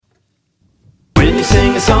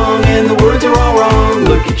song and the words are all wrong.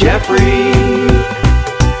 Look at Jeffrey.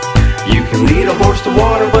 You can lead a horse to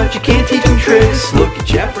water, but you can't teach him tricks. Look at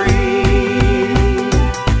Jeffrey.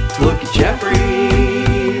 Look at Jeffrey.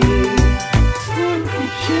 Look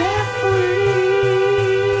at Jeffrey.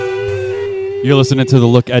 You're listening to the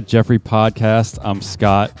Look at Jeffrey podcast. I'm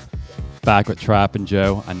Scott, back with Trap and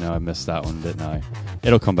Joe. I know I missed that one, didn't I?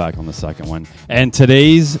 It'll come back on the second one. And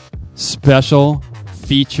today's special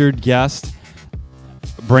featured guest,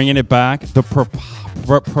 bringing it back, the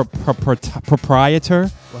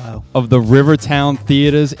proprietor of the Rivertown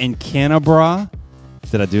Theaters in Canberra.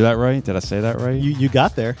 Did I do that right? Did I say that right? You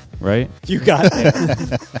got there. Right? You got there.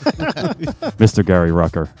 Mr. Gary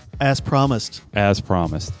Rucker. As promised. As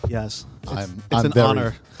promised. Yes. It's an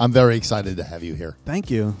honor. I'm very excited to have you here.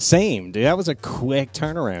 Thank you. Same, dude. That was a quick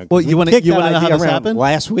turnaround. Well, you want to know how this happened?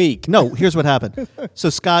 Last week. No, here's what happened. So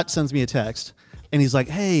Scott sends me a text, and he's like,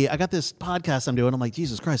 hey, I got this podcast I'm doing. I'm like,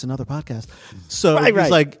 Jesus Christ, another podcast. So he's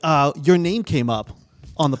like, your name came up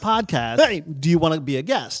on the podcast. Hey. Do you want to be a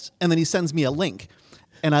guest? And then he sends me a link.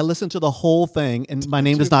 And I listened to the whole thing, and my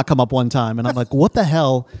name does not come up one time. And I'm like, what the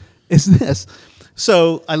hell is this?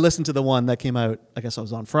 So I listened to the one that came out, I guess I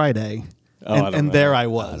was on Friday. And there I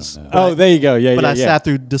was. There you go. Yeah, but yeah, I sat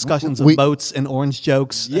through discussions of boats and orange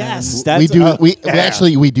jokes. Yes, we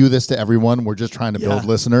do this to everyone. We're just trying to build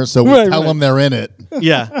listeners, so we tell them they're in it.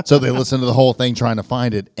 Yeah. So they listen to the whole thing, trying to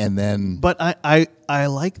find it, and then. But I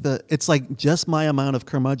like it's like just my amount of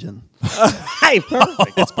curmudgeon. Hey,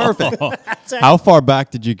 perfect. It's perfect. How far back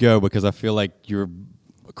did you go? Because I feel like your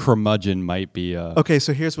curmudgeon might be. Okay,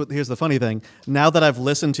 so here's the funny thing. Now that I've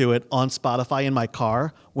listened to it on Spotify in my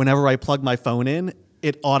car, whenever I plug my phone in,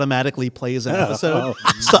 it automatically plays an episode.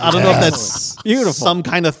 So I don't know if that's beautiful, some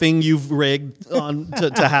kind of thing you've rigged on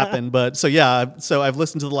to happen. But so I've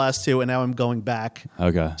listened to the last two, and now I'm going back.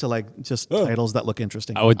 Okay. To like just titles that look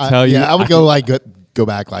interesting. I would tell you. I would go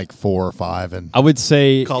back like 4 or 5, and I would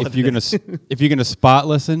say Call if you're gonna spot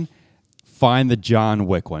listen, find the John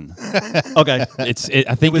Wick one. Okay. I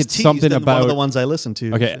think it's something about one of the ones I listened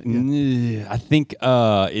to. Okay. Yeah. I think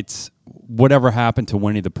it's Whatever Happened to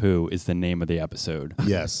Winnie the Pooh is the name of the episode.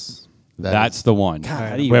 yes, that's the one.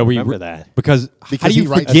 God, how do you remember that? Because how do he you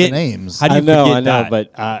writes forget the names? How do you forget I know, that?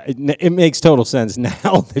 but it makes total sense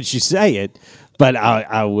now that you say it. But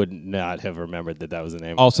I would not have remembered that was the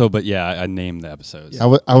name. Also, but yeah, I named the episodes. I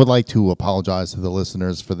would like to apologize to the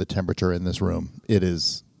listeners for the temperature in this room. It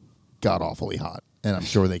is god awfully hot, and I'm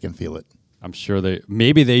sure they can feel it. I'm sure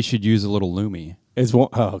maybe they should use a little Lumi. It's one,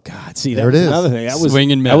 oh God! See, there that was it is. another thing.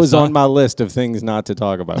 Swing and miss, that was huh? on my list of things not to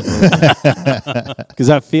talk about. Because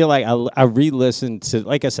I feel like I re-listen to,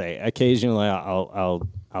 like I say, occasionally I'll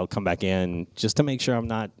come back in just to make sure I'm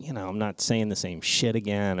not saying the same shit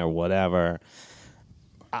again or whatever.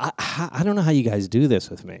 I don't know how you guys do this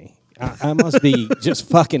with me. I must be just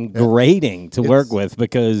fucking grating to work with,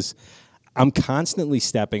 because I'm constantly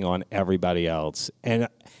stepping on everybody else. And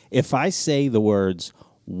if I say the words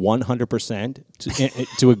 100%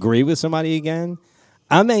 to agree with somebody again,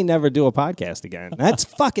 I may never do a podcast again. That's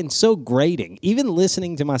fucking so grating. Even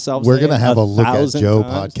listening to myself We're say going to have a Look at 1,000 Joe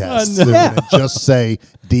times. podcast Oh, no. soon and just say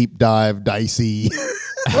deep dive, dicey.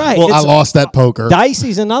 Right. Well, I lost that poker.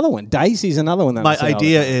 Dicey's another one. Dicey's another one. That My I say all the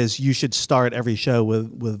idea time. is you should start every show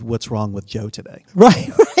with what's wrong with Joe today.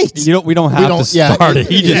 Right. We don't have to start it.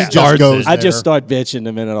 He just starts goes it. I just start bitching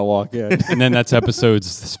the minute I walk in. And then that's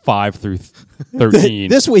episodes 5 through 13.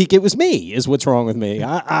 This week it was me, is what's wrong with me.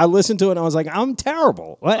 I listened to it and I was like, I'm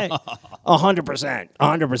terrible.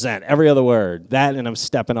 100%. Every other word. That, and I'm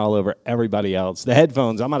stepping all over everybody else. The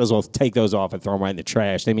headphones, I might as well take those off and throw them right in the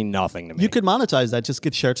trash. They mean nothing to me. You could monetize that. Just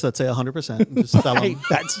get shirts that say 100%. Just sell them.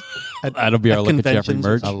 That'll be our Look at Jeffrey conventions.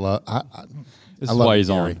 merch. This is love why you, he's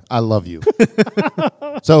Gary. on. I love you.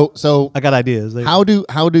 So I got ideas. how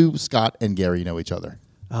do Scott and Gary know each other?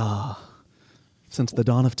 Since the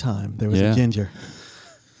dawn of time, there was Yeah. a ginger.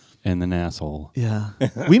 And an asshole. Yeah.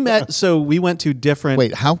 We met, so we went to different...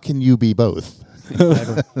 Wait, how can you be both?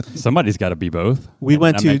 Somebody's got to be both. We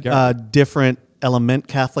went And I met to Gary. different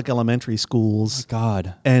Catholic elementary schools.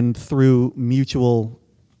 God. And through mutual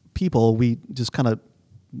people, we just kind of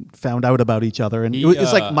found out about each other. And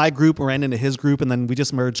it's like my group ran into his group, and then we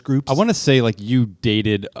just merged groups. I want to say like you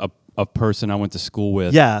dated a person I went to school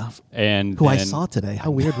with. Yeah. And who I saw today. How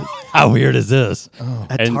weird. How weird is this?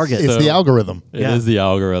 At Target. It's the algorithm. It is the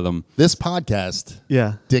algorithm. This podcast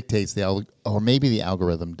dictates or maybe the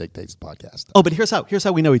algorithm dictates the podcast. Oh, but here's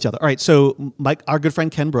how we know each other. All right, so our good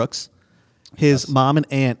friend Ken Brooks, his mom and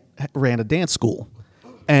aunt ran a dance school,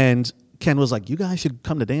 and Ken was like, "You guys should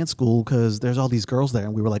come to dance school because there's all these girls there."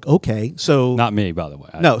 And we were like, "Okay." So Not me, by the way.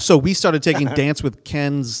 no, so we started taking dance with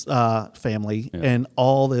Ken's family, and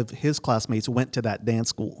all of his classmates went to that dance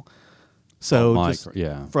school. So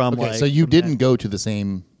from Okay, so you didn't go to the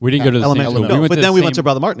same. We didn't go to the same elementary school. school, We but to then the we went same- to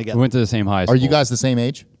Brother Martin together. We went to the same high school. Are you guys the same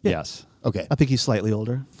age? Yes. Okay. I think he's slightly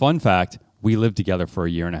older. Fun fact: we lived together for a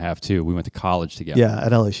year and a half too. We went to college together. Yeah,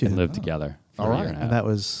 at LSU. And lived together. For All a right. year and a half. And that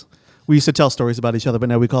was, we used to tell stories about each other, but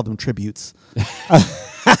now we call them tributes.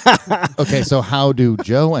 Okay, so how do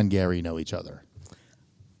Joe and Gary know each other?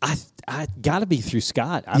 I got to be through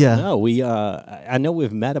Scott. I Yeah. don't know. I know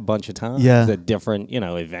we've met a bunch of times Yeah. at different,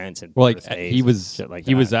 events and Well, like birthdays he and was, shit like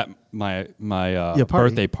he that. was at my party.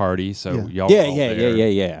 birthday party. So Yeah. y'all. Yeah, were all yeah, there.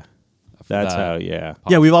 yeah. That's that. how. Yeah.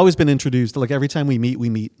 Yeah, we've always been introduced. Like every time we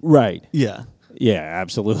meet. Right. Yeah. Yeah,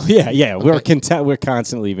 absolutely. Yeah. We're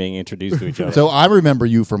constantly being introduced to each other. So I remember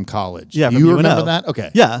you from college. Yeah, Do from you UNO. remember that? Okay.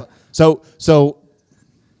 Yeah. So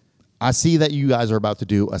I see that you guys are about to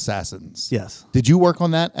do Assassins. Yes. Did you work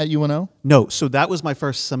on that at UNO? No, so that was my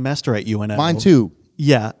first semester at UNO. Mine too.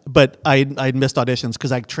 Yeah, but I'd missed auditions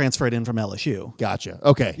because I transferred in from LSU. Gotcha.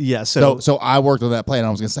 Okay. Yeah, So so- I worked on that play, and I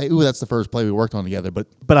was going to say, "Ooh, that's the first play we worked on together." But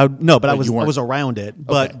I you weren't. was around it.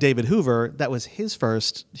 But Okay. David Hoover, that was his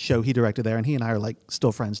first show he directed there, and he and I are like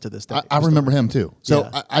still friends to this day. I remember him too. So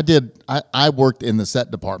Yeah. I worked in the set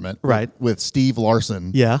department, Right. with Steve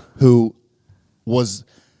Larson, Yeah. who was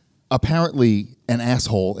apparently an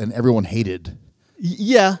asshole, and everyone hated.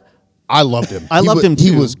 Yeah. I loved him. I loved him He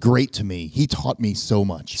too. was great to me. He taught me so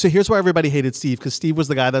much. So here's why everybody hated Steve, because Steve was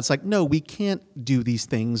the guy that's like, no, we can't do these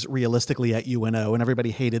things realistically at UNO, and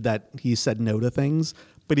everybody hated that he said no to things,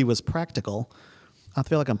 but he was practical. I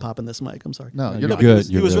feel like I'm popping this mic. I'm sorry. No, You're you're not. good.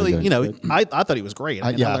 He was really really, good. I thought he was great. I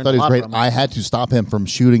Yeah, I learned thought a he was lot great. from him. I had to stop him from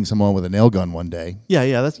shooting someone with a nail gun one day.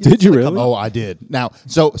 Yeah. Did you really? Oh, I did. Now,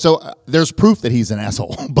 so there's proof that he's an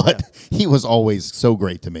asshole, but he was always so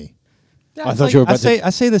great to me. I thought you were about I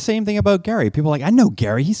say the same thing about Gary. People are like, I know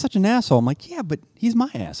Gary. He's such an asshole. I'm like, yeah, but he's my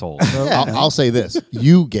asshole. So, I'll say this: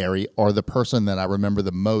 you, Gary, are the person that I remember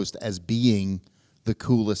the most as being the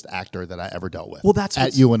coolest actor that I ever dealt with. Well, that's at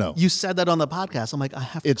what's- UNO. You said that on the podcast. I'm like, I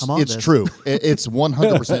have to come on It's this. true. It's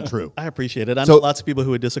 100% true. I appreciate it. I So- know lots of people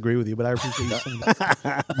who would disagree with you, but I appreciate you saying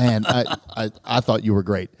that. Man, I thought you were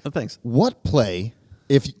great. Oh, thanks. What play,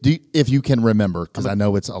 if you can remember, because I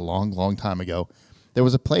know it's a long time ago, there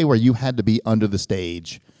was a play where you had to be under the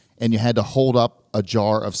stage and you had to hold up a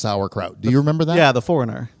jar of sauerkraut. Do you remember that? Yeah, The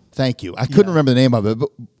Foreigner. Thank you. I couldn't remember the name of it,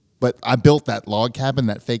 but I built that log cabin,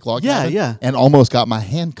 that fake log Yeah, cabin, yeah. and almost got my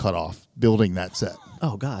hand cut off building that set.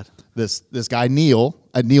 Oh, God. This guy Neil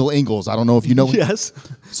Ingalls. I don't know if you know him. Yes.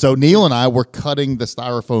 So Neil and I were cutting the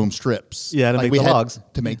styrofoam strips. Yeah, to make we the had logs.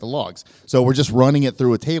 To make the logs. So we're just running it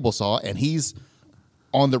through a table saw, and he's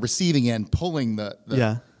on the receiving end pulling the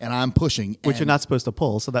Yeah. and I'm pushing. Which and- you're not supposed to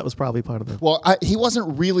pull, so that was probably part of the... Well, he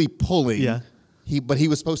wasn't really pulling. Yeah. But he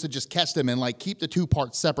was supposed to just catch them and like keep the two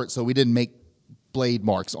parts separate so we didn't make blade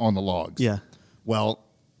marks on the logs. Yeah. Well,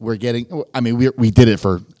 we did it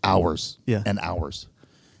for hours Yeah. and hours.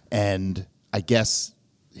 And I guess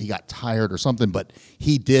he got tired or something, but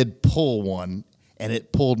he did pull one, and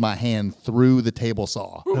it pulled my hand through the table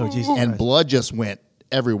saw. Oh, Jesus And Christ. blood just went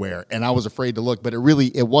everywhere, and I was afraid to look, but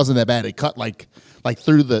it wasn't that bad. It cut like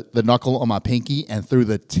through the knuckle on my pinky and through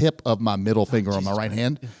the tip of my middle finger on my right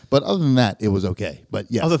hand. But other than that, it was okay. But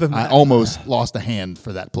yes, Other than I that. almost lost a hand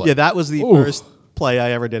for that play. Yeah, that was the first play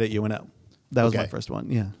I ever did at UNO. That was my Okay. first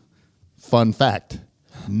one, yeah. Fun fact,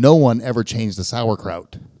 no one ever changed the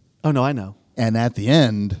sauerkraut. Oh, no, I know. And at the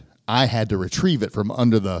end, I had to retrieve it from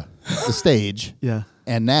under the stage. Yeah.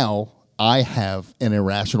 And now I have an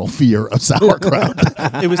irrational fear of sauerkraut.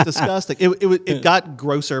 It was disgusting. It got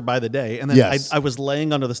grosser by the day. And then Yes. I was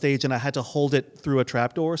laying under the stage, and I had to hold it through a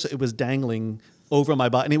trapdoor, so it was dangling over my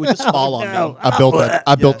body, and it would just fall on me.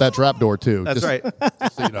 I built that trap door too. That's just right.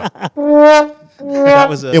 So you know. That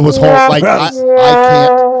was It was horrible. Like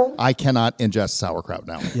I cannot ingest sauerkraut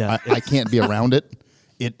now. Yeah. I can't be around it.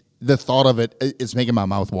 The thought of it's making my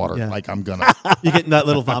mouth water. Yeah. Like I'm gonna. You getting that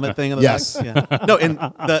little vomit thing on the Yes. back? Yeah. No, and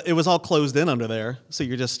it was all closed in under there, so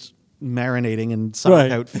you're just marinating in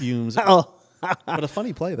sauerkraut fumes. Oh. But a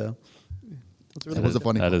funny play, though. That's really It was a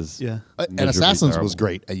funny. that play. is Yeah. And miserably Assassins terrible. was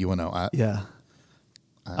great at UNO. Yeah.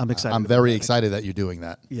 I'm excited. I'm about very that. excited that you're doing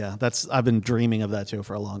that. Yeah, I've been dreaming of that show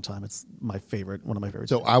for a long time. It's one of my favorite.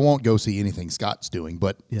 So shows. I won't go see anything Scott's doing,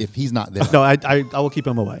 but Yeah. if he's not there, No, I will keep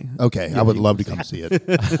him away. okay, I would love to come see it.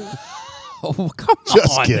 Oh, come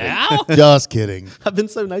Just on kidding. now. Just kidding. I've been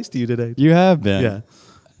so nice to you today. You have been. Yeah.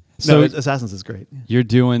 So Assassins is great. Yeah. you're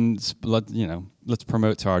doing, let's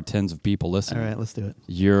promote to our tens of people All listening. right, let's do it.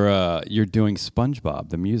 You're doing SpongeBob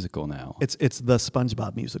the musical now. It's the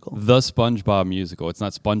SpongeBob musical. The SpongeBob musical. It's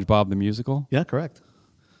not SpongeBob the musical. Yeah, correct.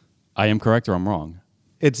 I am correct or I'm wrong.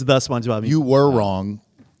 It's the SpongeBob musical. You were wrong.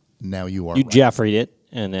 Now you are You right. Jeffrey'd it,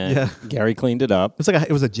 and then Yeah. Gary cleaned it up.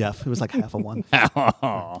 It was a Jeff. It was like half a one.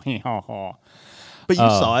 But you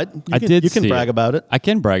saw it. I did. You can see brag about it. I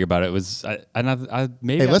can brag about it. It was,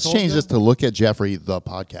 maybe. Hey, I let's told change you. this to Look at Jeffrey, the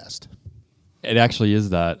podcast. It actually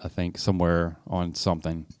is that, I think, somewhere on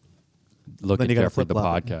something. Look Then at you gotta Jeffrey the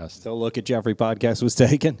flip-flop it. podcast. So Look at Jeffrey podcast was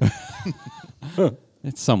taken.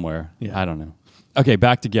 It's somewhere. Yeah. I don't know. Okay,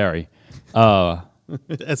 back to Gary.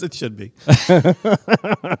 As it should be.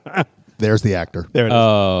 There's the actor. There it is.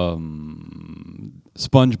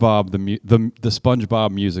 SpongeBob the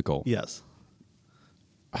SpongeBob musical. Yes.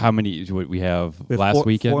 How many do we have We have last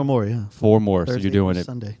weekend? 4 more, yeah. 4 more. So Thursday, you're doing it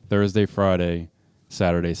Sunday. Thursday, Friday,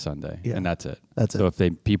 Saturday, Sunday, Yeah. and that's it. That's so it.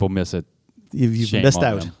 if people miss it, You've shame missed on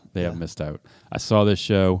out. them. They have Yeah. missed out. I saw this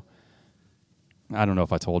show. I don't know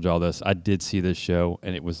if I told y'all this. I did see this show,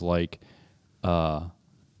 and it was like,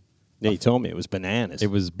 Yeah, you told me it was bananas. it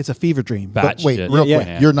was It's a fever dream. bat Wait, shit. real Yeah.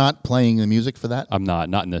 quick. You're not playing the music for that? I'm not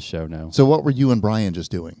in this show. No. So what were you and Brian just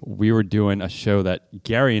doing? We were doing a show that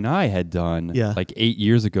Gary and I had done Yeah. like 8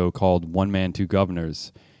 years ago called One Man, Two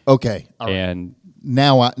Governors, Okay. All right. and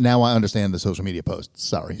Now I understand the social media posts.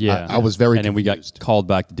 Sorry. yeah, I was very and then we confused. got called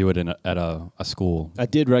back to do it at a school. I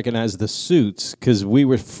did recognize the suits because we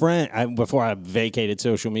were friends before I vacated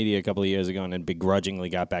social media a couple of years ago and then begrudgingly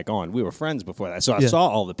got back on. We were friends before that, so I Yeah. saw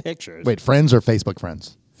all the pictures. Wait, friends or Facebook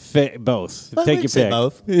friends? Both. Well, Take we'd your say pick.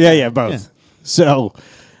 both. Yeah, both. Yeah. So,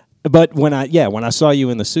 but when I saw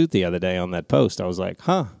you in the suit the other day on that post, I was like,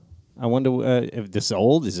 huh. I wonder if this is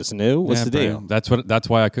old. Is this new? What's Yeah, the deal? Brian, that's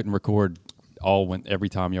why I couldn't record every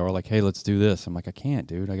time y'all were like, hey, let's do this. I'm like, I can't,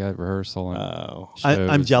 dude. I got rehearsal. And Oh.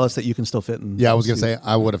 I'm shows. jealous that you can still fit in. Yeah, I was going to say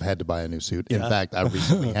I would have had to buy a new suit. In Yeah. fact, I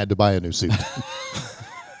recently had to buy a new suit.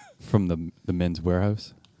 From the men's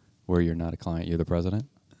warehouse, where you're not a client, you're the president.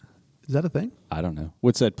 Is that a thing? I don't know.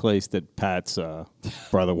 What's that place that Pat's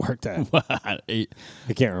brother worked at? I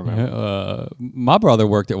can't remember. My brother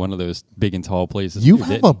worked at one of those big and tall places. You too,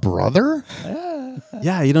 have didn't a brother?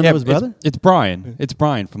 Yeah, you don't know his brother? It's Brian. It's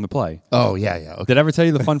Brian from the play. Oh, yeah. Okay. Did I ever tell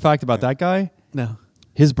you the fun fact about that guy? No.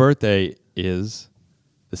 His birthday is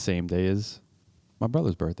the same day as my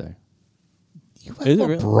brother's birthday. You Is it have a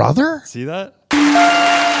really? brother? See that?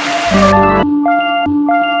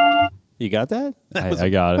 You got that? I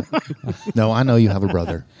got it. No, I know you have a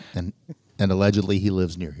brother. And allegedly he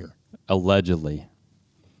lives near here. Allegedly.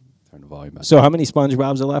 Turn the volume back. So how many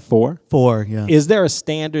SpongeBob's are left? 4? 4, yeah. Is there a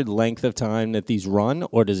standard length of time that these run,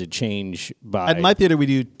 or does it change by? At my theater, we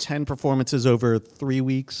do 10 performances over 3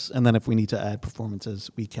 weeks, and then if we need to add performances,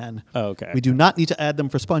 we can. Oh, okay. We do not need to add them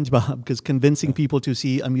for SpongeBob because convincing people to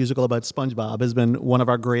see a musical about SpongeBob has been one of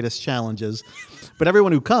our greatest challenges. But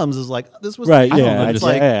everyone who comes is like, this was right? I don't Yeah,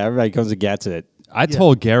 understand. yeah. Everybody comes and gets it. I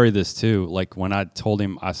told Gary this too. Like when I told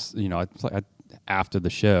him, after the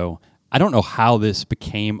show, I don't know how this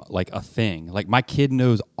became like a thing. Like my kid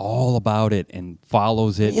knows all about it and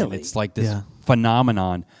follows it, and Really? it's like this Yeah.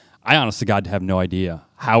 phenomenon. I honest to God have no idea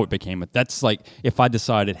how it became. That's like if I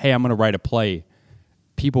decided, hey, I'm going to write a play,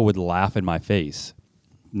 people would laugh in my face.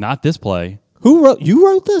 Not this play. Who wrote? You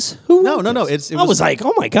wrote this? Who? No, wrote no, no. this? It I was- was like,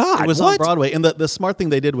 oh my god, It was what? on Broadway, and the smart thing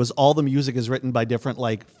they did was all the music is written by different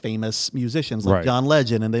like famous musicians, like Right. John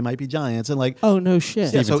Legend, and They Might Be Giants, and like Oh no shit.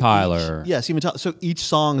 Steven so Tyler. Steven Tyler. So each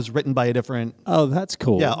song is written by a different Oh, that's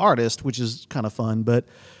cool. artist, which is kind of fun. But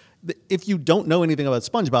if you don't know anything about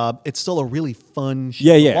SpongeBob, it's still a really fun show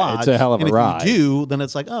Yeah, to yeah, watch. it's a hell of a and ride. If you do, then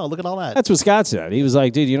it's like, oh, look at all that. That's what Scott said. He was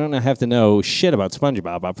like, dude, you don't have to know shit about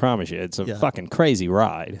SpongeBob. I promise you, it's a Yeah. fucking crazy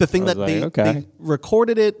ride. the thing I that was they, like, okay. they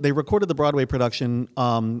recorded it. They recorded the Broadway production,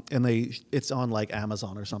 and it's on like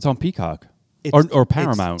Amazon or It's something. on Peacock It's- or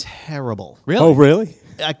Paramount. It's terrible. Really? Oh really?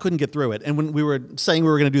 I couldn't get through it. And when we were saying we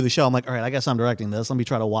were going to do the show, I'm like, all right, I guess I'm directing this. Let me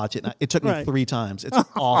try to watch it. And it took me Right. 3 times. It's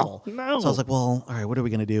awful. no. So I was like, well, all right, what are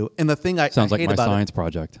we going to do? And the thing I Sounds like hate my about science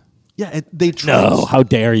project. they tried. No, how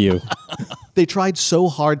dare you? They tried so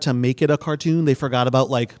hard to make it a cartoon. They forgot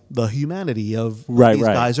about like the humanity of Right, these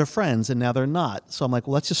right. guys are friends, and now they're not. So I'm like,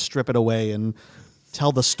 well, let's just strip it away and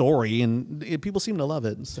tell the story. And people seem to love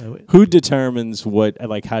it. So Who determines what?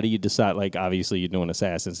 Like, how do you decide? Like, obviously, you're doing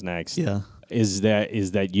Assassins next. yeah. Is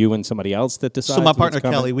that you and somebody else that decides? So my partner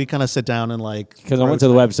Kelly, we kind of sit down and like Because I went to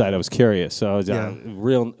the website, I was curious, so I was Yeah.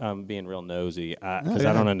 being real nosy because yeah.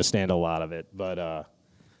 I don't understand a lot of it. But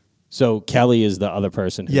so Kelly is the other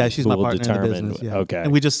person. Who, Yeah, she's who my will partner in the determine. business. Yeah. Okay,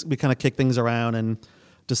 And we kind of kick things around, and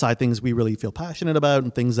decide things we really feel passionate about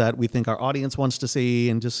and things that we think our audience wants to see,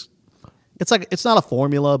 and just it's not a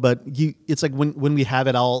formula, but it's like when we have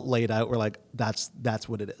it all laid out, we're like that's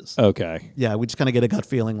what it is. Okay. Yeah, we just kind of get a gut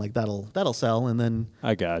feeling like that'll sell, and then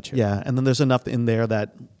I got you. yeah, and then there's enough in there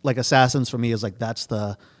that like Assassins for me is like that's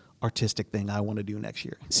the artistic thing I want to do next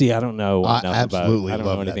year. See, I don't know I enough absolutely about. I don't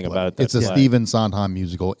love know anything that play. about that. It's a play. Stephen Sondheim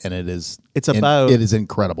musical, and it is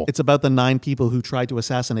incredible. It's about the 9 people who tried to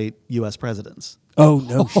assassinate U.S. presidents. Oh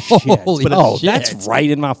no shit! Holy shit. That's right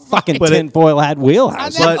in my fucking But it- tinfoil hat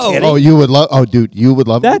wheelhouse. But- Are you kidding? Oh, you would love. Oh, dude, you would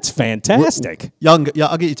love. That's fantastic. Yeah, I'll get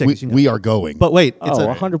you tickets. You can We go. are going. But wait, it's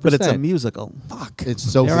Oh, a 100%. But it's a musical. Fuck. it's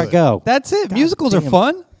so There good. I go. That's it. Musicals are damn.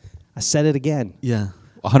 fun. I said it again. Yeah.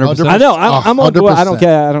 100%. I know. I'm on board. I don't 100%.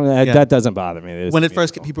 care. I don't. Yeah. That doesn't bother me. It's When a it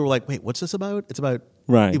first musical. people were like, "Wait, what's this about?" It's about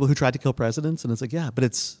Right. people who tried to kill presidents, and it's like, yeah, but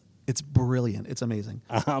it's brilliant. It's amazing.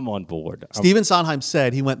 I'm on board. Stephen Sondheim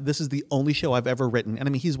said he went, "This is the only show I've ever written," and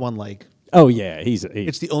I mean, he's won like. Oh yeah, he's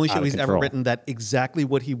It's the only out show of he's ever control. written that exactly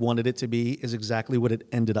what he wanted it to be is exactly what it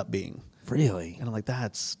ended up being. Really? And I'm like,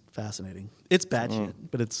 that's fascinating. It's bad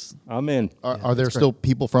shit, but it's I'm in. Are there still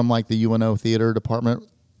people from like the UNO theater department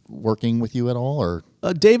working with you at all, or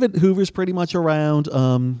David Hoover's pretty much around.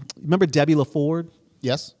 Remember Debbie LaFord?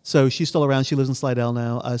 yes? So she's still around. She lives in Slidell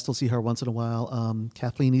now. I still see her once in a while.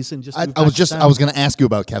 Kathleen Eason just. moved I was back just to I town. was going to ask you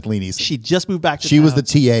about Kathleen Eason. She just moved back to She was town.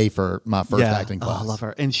 the TA for my first acting Oh, class. I love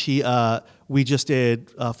her. And she, we just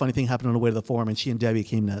did a funny thing happened on the way to the forum, and she and Debbie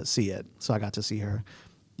came to see it, so I got to see her.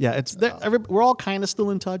 Yeah, it's we're all kind of still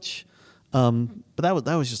in touch, but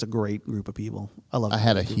that was just a great group of people. I love. I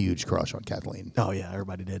had a huge crush on Kathleen. Oh yeah,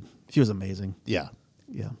 everybody did. She was amazing. Yeah.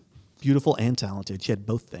 Yeah, beautiful and talented. She had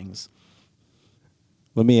both things.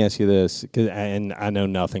 Let me ask you this, and I know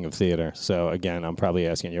nothing of theater, so again, I'm probably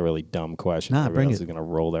asking you a really dumb question. Nah, Everyone bring else it. is going to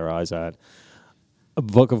roll their eyes at. A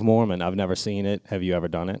Book of Mormon. I've never seen it. Have you ever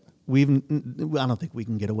done it? I don't think we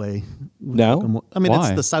can get away. No? I mean Why?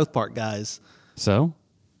 it's the South Park guys. So?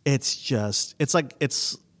 It's just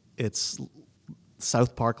it's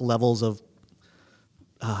South Park levels of.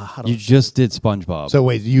 How do You I- just did SpongeBob. So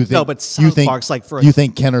wait, you think? No, but you South think, Park's like for a- you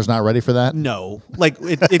think Kenner's not ready for that? No, like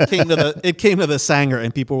it came to the Sanger,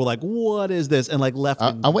 and people were like, "What is this?" And like left.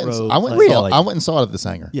 I went. rows, I went. like- I went and saw it at the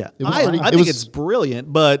Sanger. Yeah, It was I pretty- it think was- it's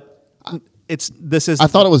brilliant, but this is. I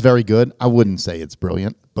thought it was very good. I wouldn't say it's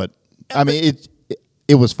brilliant, but I mean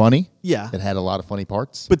it was funny. Yeah. It had a lot of funny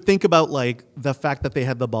parts. But think about like the fact that they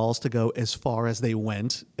had the balls to go as far as they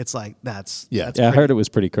went. It's like that's Yeah. that's Yeah, I pretty- heard it was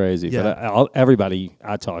pretty crazy. Yeah. But everybody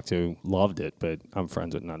I talked to loved it, but I'm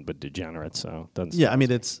friends with none but degenerates, so it doesn't. Yeah, I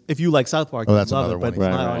mean, it's if you like South Park, Oh, you that's love another it, one. but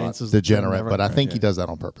Right, my right. audience is Degenerate, never but I gonna- think he does that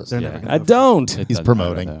on purpose. They're Yeah. never gonna I go- don't. It He's doesn't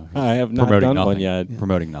promoting. matter, though. I have not Promoting done nothing. one yet.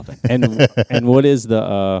 Promoting nothing. And what is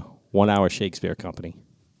the 1 hour Shakespeare company?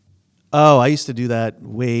 Oh, I used to do that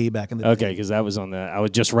way back in the day. Okay, because that was on the. I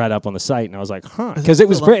was just read up on the site, and I was like, huh, because it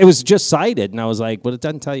was just cited, and I was like, but it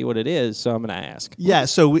doesn't tell you what it is, so I'm going to ask. Yeah,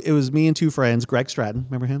 so it was me and 2 friends, Greg Stratton,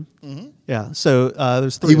 remember him? Mm-hmm. Yeah, so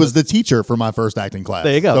there's 3. He of was us. the teacher for my first acting class.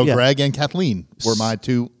 There you go, So yeah. Greg and Kathleen were my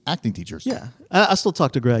 2 acting teachers. Yeah, I still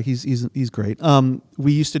talk to Greg. He's great.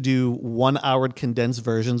 We used to do 1 hour condensed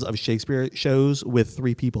versions of Shakespeare shows with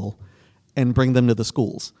 3 people, and bring them to the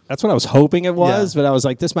schools. That's what I was hoping it was, Yeah. but I was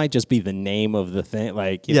like, this might just be the name of the thing.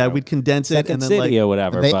 Like, you Yeah, know, we'd condense it Second and then City like or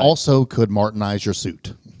whatever. They but, also could Martinize your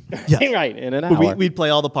suit. yeah. right in an But hour. we'd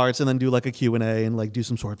play all the parts and then do like a Q&A and like do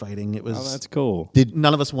some sword fighting. It was Oh, that's cool. None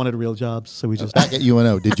none of us wanted real jobs, so we just back at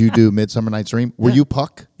UNO, did you do Midsummer Night's Dream? Were you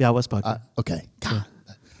Puck? yeah, West Puck. Okay. God,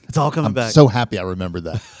 It's all coming I'm back so happy I remembered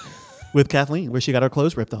that. with Kathleen, where she got her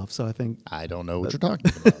clothes ripped off. So I think I don't know what you're talking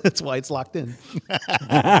about. that's why it's locked in.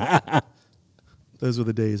 Those were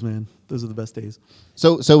the days, man. Those are the best days.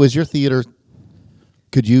 So is your theater?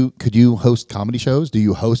 Could you host comedy shows? Do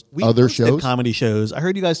you host We other hosted shows? comedy shows. I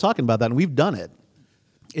heard you guys talking about that, and we've done it.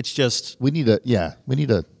 It's just We need to Yeah. We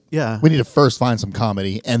need to first find some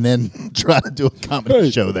comedy and then try to do a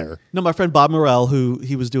comedy show there. no. My friend Bob Morell, who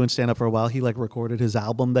he was doing stand up for a while, he like recorded his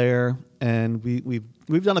album there, and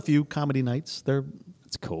we've done a few comedy nights. They're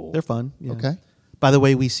cool. fun. Yeah. Okay. By the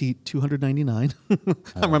way, we seat 299.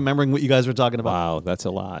 I'm remembering what you guys were talking about. Wow, that's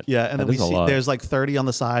a lot. Yeah, and then That is a lot. there's like 30 on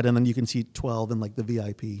the side, and then you can seat 12 in like the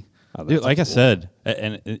VIP. Oh, Dude, that's like I cool. said,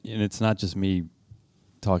 and it's not just me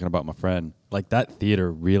talking about my friend. Like that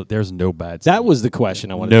theater, there's no bad seat. That was the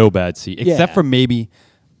question I wanted. no bad seat, except Yeah. for maybe.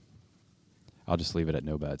 I'll just leave it at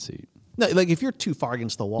no bad seat. No, like if you're too far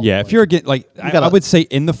against the wall. Yeah, like, if you're again, like I gotta- would say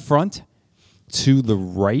in the front, to the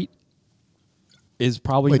right, is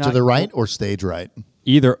probably Wait, not to the right or stage right?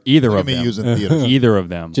 Either Look of at me them. using theaters. Either of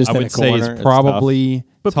them. Just I in would a say corner, is it's probably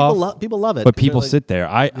but tough. people love it. But people They're like- sit there.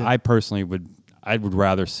 I personally would. I would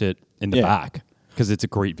rather sit in the back because it's a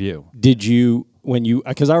great view. Did you,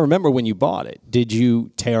 because I remember when you bought it, did you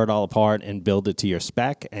tear it all apart and build it to your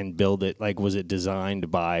spec and build it, like, was it designed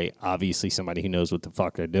by obviously somebody who knows what the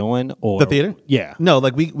fuck they're doing? Or The theater? Yeah. No,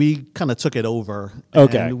 like we kind of took it over.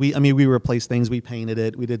 Okay. And we replaced things. We painted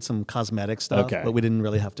it. We did some cosmetic stuff. Okay. But we didn't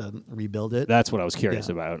really have to rebuild it. That's what I was curious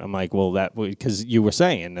about. I'm like, well, because you were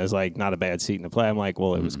saying there's like not a bad seat in the play. I'm like,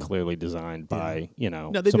 well, it was clearly designed by, No,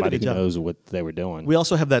 they did a somebody good who job. knows what they were doing. We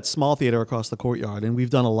also have that small theater across the courtyard, and we've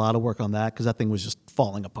done a lot of work on that because that thing was just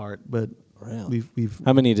falling apart. But we've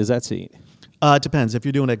How many does that seat? it depends. If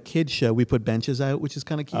you're doing a kids show, we put benches out, which is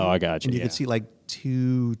kind of cute. Oh, I got you, And you yeah. could see like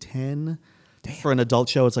 210. For an adult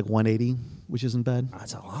show, it's like 180, which isn't bad.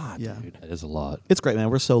 That's a lot, Yeah. dude. That is a lot. It's great, man.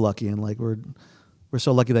 We're so lucky, and like we're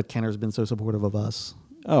so lucky that Kenner's been so supportive of us.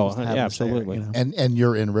 Oh, Just to have yeah, us there, absolutely. you know? And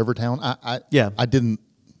you're in Rivertown. I didn't.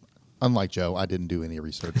 Unlike Joe, I didn't do any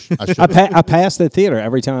research. I should. I pass the theater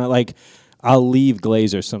every time. I'll leave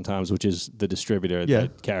Glazers sometimes, which is the distributor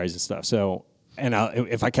that carries the stuff. So, and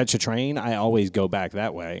if I catch a train, I always go back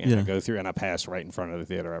that way and I go through and I pass right in front of the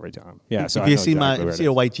theater every time. Yeah. So if I you know see exactly where see it a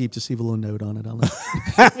is. white Jeep, just leave a little note on it.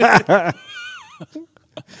 I'll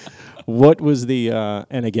What was the?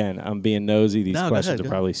 And again, I'm being nosy. These No, go questions ahead, are go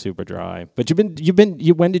probably super dry. But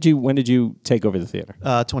when did you take over the theater?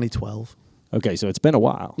 2012. Okay, so it's been a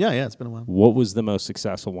while. Yeah, it's been a while. What was the most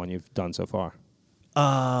successful one you've done so far?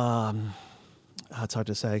 It's hard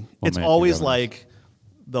to say. Well, It's man, always you're like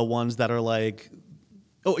the ones that are like.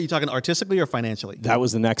 Oh, are you talking artistically or financially? That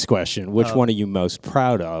was the next question. Which one are you most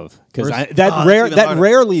proud of? Because First- that even harder.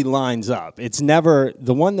 rarely lines up. It's never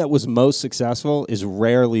the one that was most successful is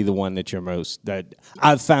rarely the one that you're most that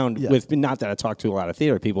I've found with. Not that I talk to a lot of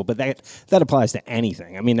theater people, but that applies to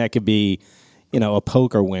anything. I mean, that could be, a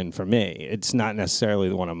poker win for me. It's not necessarily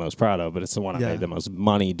the one I'm most proud of, but it's the one I made the most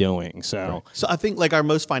money doing. So, So I think like our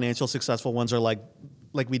most financial successful ones are like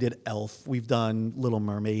we did Elf. We've done Little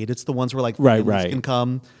Mermaid. It's the ones where like families Right. can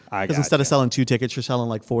come I because gotcha. instead of selling 2 tickets, you're selling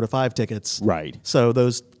like 4 to 5 tickets. Right. So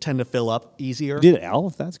those tend to fill up easier. you did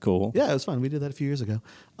Elf? That's cool. Yeah, it was fun. We did that a few years ago.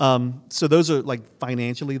 So those are like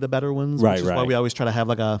financially the better ones, Right, which is why right. we always try to have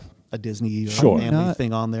like a Disney or Sure. a family Not-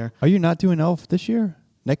 thing on there. Are you not doing Elf this year?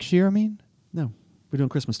 Next year, I mean? No, we're doing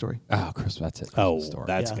Christmas Story. Oh, Christmas. That's it. Oh, Christmas Story.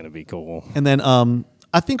 that's Yeah. going to be cool. And then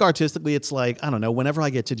I think artistically, it's like, I don't know, whenever I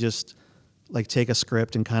get to just like take a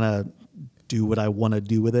script and kind of do what I want to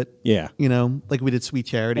do with it. Yeah. Like we did Sweet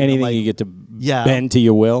Charity. Anything like, you get to Yeah. bend to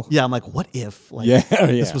your will. Yeah, I'm like, what if like Yeah,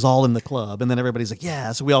 this yeah. was all in the club? And then everybody's like,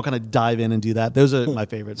 yeah. So we all kind of dive in and do that. Those are my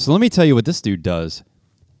favorites. So let me tell you what this dude does.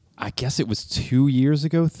 I guess it was 2 years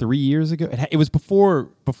ago, 3 years ago. It was before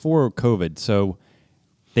COVID. So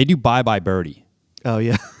they do Bye Bye Birdie Oh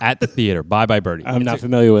yeah. at the theater. Bye Bye Birdie. I'm not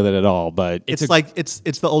familiar with it at all, but It's like it's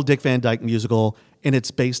the old Dick Van Dyke musical, and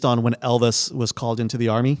it's based on when Elvis was called into the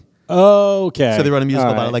army. okay. So they wrote a musical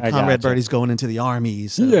All about it, right, like I Comrade gotcha. Birdie's going into the army.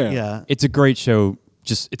 So, Yeah. yeah. It's a great show.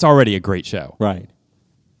 It's already a great show. Right.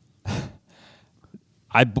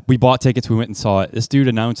 We bought tickets. We went and saw it. This dude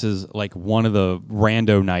announces like one of the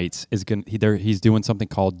rando nights he's doing something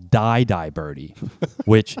called Die Die Birdie,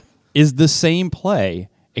 which is the same play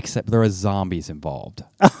except there are zombies involved.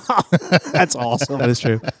 That's awesome. That is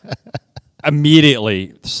true.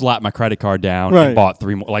 Immediately slapped my credit card down Right. and bought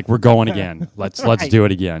 3 more. Like, we're going again. Let's do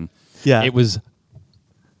it again. Yeah. It was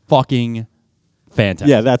fucking fantastic.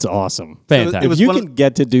 Yeah, that's awesome. Fantastic. It was If you one of- can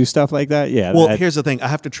get to do stuff like that, yeah. Well, that- here's the thing. I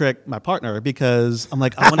have to trick my partner because I'm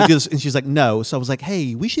like, I want to do this. And she's like, no. So I was like,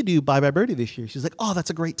 hey, we should do Bye Bye Birdie this year. She's like, oh, that's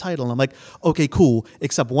a great title. And I'm like, okay, cool.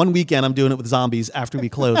 Except one weekend I'm doing it with zombies after we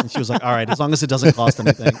close. And she was like, all right, as long as it doesn't cost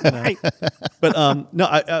anything. You know? But no,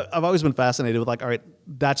 I've always been fascinated with like, all right,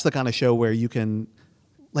 that's the kind of show where you can,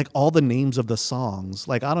 like all the names of the songs.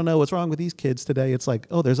 Like, I don't know what's wrong with these kids today. It's like,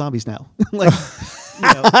 oh, they're zombies now. Like,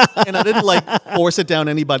 and I didn't like force it down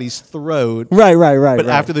anybody's throat. right. But right.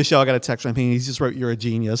 after the show, I got a text from him. He just wrote, "You're a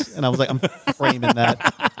genius," and I was like, "I'm framing that."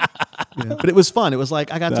 Yeah. But it was fun. It was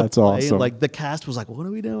like I got That's to play. awesome. Like the cast was like, "What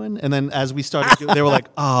are we doing?" And then as we started, they were like,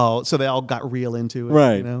 "Oh!" So they all got real into it,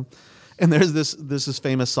 Right. You know. And there's this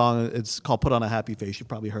famous song. It's called "Put on a Happy Face." You've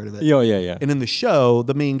probably heard of it. Yeah. And in the show,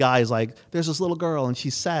 the main guy is like, "There's this little girl and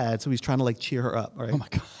she's sad," so he's trying to like cheer her up. Right? Oh my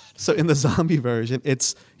God. So in the zombie version,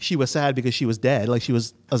 she was sad because she was dead, like she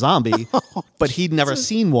was a zombie, but he'd never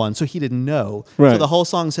seen one, so he didn't know. Right. So the whole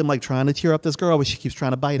song's him like trying to cheer up this girl, but she keeps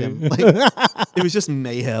trying to bite him. Like it was just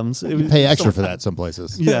mayhem. So it was Pay extra for that some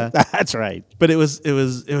places. yeah. That's right. But it was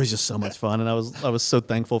just so much fun, and I was so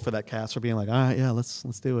thankful for that cast for being like, all right, yeah, let's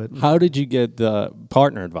do it. How did you get the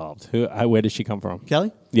partner involved? Where did she come from?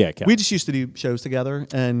 Kelly? Yeah, Kelly. We just used to do shows together,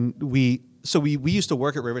 and we used to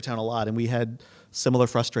work at Rivertown a lot, and we had similar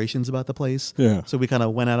frustrations about the place. Yeah. So we kind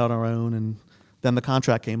of went out on our own, and then the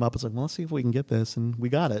contract came up. It's like, well, let's see if we can get this, and we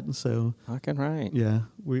got it. And so, Fucking right. yeah,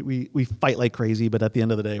 we fight like crazy, but at the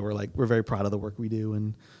end of the day, we're very proud of the work we do,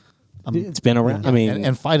 and It's been around. I mean,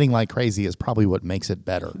 and fighting like crazy is probably what makes it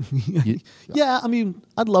better. yeah, I mean,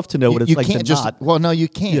 I'd love to know what it's you like can't to just not. well, no, you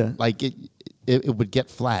can't. Yeah. Like it would get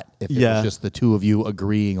flat if it Yeah. was just the two of you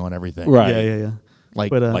agreeing on everything. Right. Yeah. Like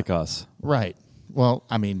But, like us. right. Well,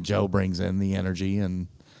 I mean, Joe brings in the energy and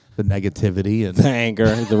the negativity and the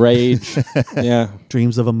anger, the rage. Yeah,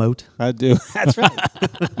 dreams of a moat. I do. That's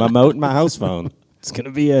right. My moat and my house phone. It's going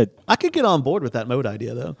to be it. I could get on board with that moat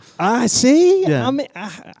idea, though. I see. Yeah. I mean,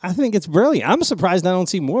 I think it's brilliant. I'm surprised I don't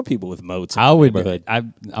see more people with moats. In I the would. neighborhood.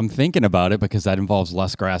 I'm thinking about it because that involves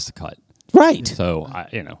less grass to cut. Right. So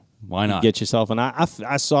why not? Get yourself an.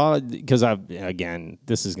 I saw because again,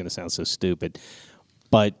 this is going to sound so stupid,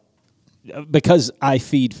 but because I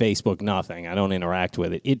feed Facebook nothing, I don't interact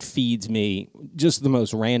with it. It feeds me just the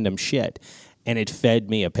most random shit. And it fed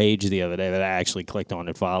me a page the other day that I actually clicked on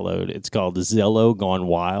and followed. It's called Zillow Gone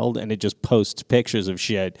Wild, and it just posts pictures of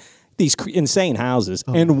shit, these insane houses.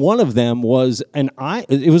 And one of them was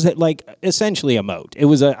it was like essentially a moat. It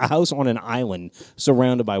was a house on an island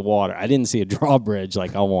surrounded by water. I didn't see a drawbridge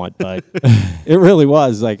like I want, but it really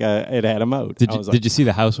was like it had a moat. Did you see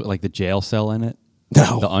the house with like the jail cell in it?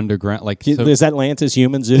 No. The underground, like Is Atlantis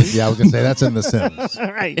Human Zoo? yeah, I was gonna say that's in The Sims.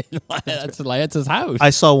 Right. that's Lance's house.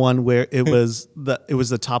 I saw one where it was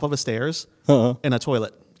the top of a stairs Uh-huh. and a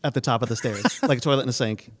toilet at the top of the stairs, like a toilet and a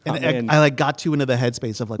sink. And man. I like got into the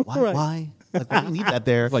headspace of like, why? Right. Why? Like, why do you need that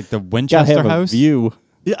there? like the Gotta Winchester have a house. view.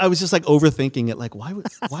 Yeah, I was just like overthinking it. Like, why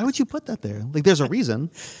would you put that there? Like, there's a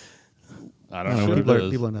reason. I don't know what People it are,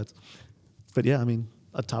 is. people are nuts. But yeah, I mean,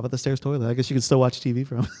 a top of the stairs toilet. I guess you could still watch TV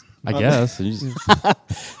from. I guess. You just-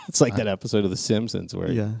 It's like that episode of The Simpsons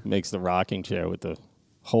where Yeah. he makes the rocking chair with the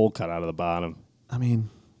hole cut out of the bottom. I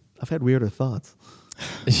mean, I've had weirder thoughts.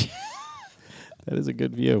 That is a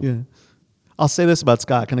good view. Yeah. I'll say this about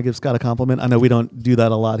Scott. Can I give Scott a compliment? I know we don't do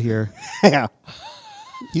that a lot here. Yeah.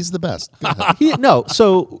 He's the best. Go ahead. No.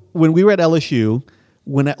 So when we were at LSU,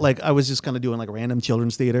 I was just kind of doing like random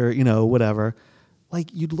children's theater, whatever. Like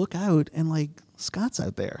you'd look out and like Scott's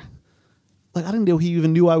out there. Like I didn't know he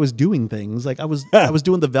even knew I was doing things. Like I was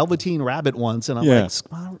doing the Velveteen Rabbit once, and I'm Yeah.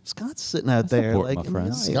 like, Scott's sitting out there. support, Like my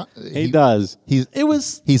friend. Scott- He does.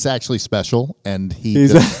 He's actually special, and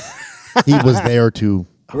He's- he was there to.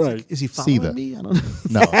 Right. Is he See following that. me? I don't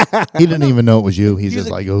know. No, he didn't even know it was you. He's He was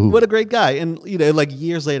just like, oh, what a great guy. And like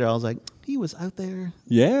years later, I was like, he was out there.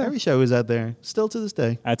 Yeah. Every show was out there. Still to this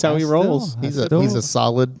day. That's how he rolls. he's a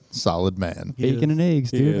solid man. bacon and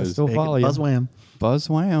eggs, He dude. I is. still Bacon, follow you. Buzz wham. Buzz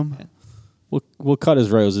wham. We'll cut his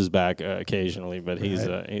roses back occasionally, but he's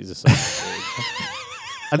a solid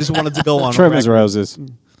I just wanted to go on. dude. Trim his record. roses.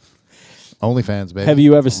 OnlyFans, baby. Have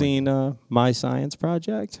you ever seen My Science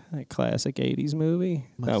Project? That classic 80s movie?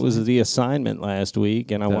 That was the assignment last week,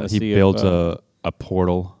 and I want to He see builds if, a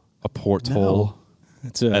portal, a porthole,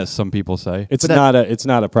 it's as some people say. it's not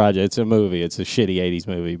a project. It's a movie. It's a shitty 80s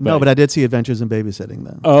movie. No, but I did see Adventures in Babysitting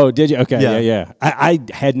though. Oh, did you? Okay, Yeah. yeah. I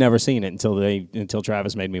had never seen it until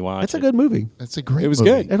Travis made me watch It's it. a good movie. That's a great. It was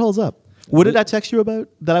movie. good. It holds up. What did I text you about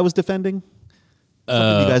that I was defending?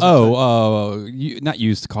 Something you guys Not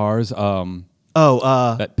used cars. The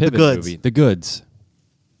That Pivot Goods. movie, The Goods.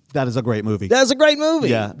 That is a great movie. That's a great movie.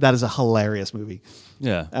 Yeah, that is a hilarious movie.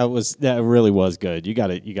 Yeah. That really was good. You got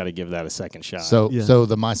to give that a second shot. So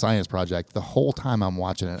the My Science Project. The whole time I'm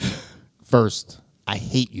watching it, first I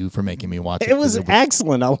hate you for making me watch it. it was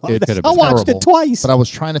excellent. I loved It it. could have I been watched terrible, it twice. but I was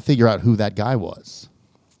trying to figure out who that guy was.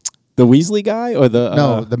 The Weasley guy or the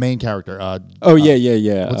No, the main character.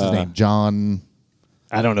 yeah. What's his name? John.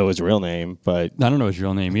 I don't know his real name, but I don't know his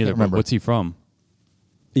real name either. But remember. what's he from?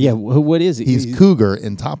 yeah. What is he? He's Cougar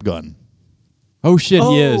in Top Gun. Oh shit,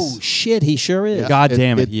 oh he is. shit, he sure is. God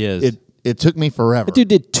damn it, he is. It took me forever. That dude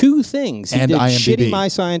did two things. He And did IMDb. shitty My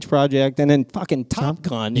Science Project and then fucking Top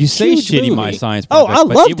Gun. You say Huge shitty movie. My Science Oh, Project, I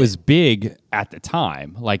but loved it was big at the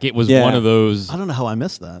time. Like it was Yeah. one of those, I don't know how I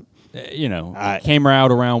missed that. came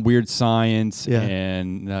out around Weird Science Yeah.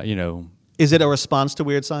 and Is it a response to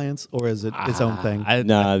Weird Science or is it its own thing?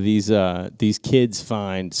 Nah, these kids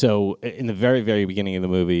find so in the very very beginning of the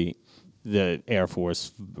movie, the Air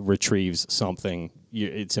Force retrieves something.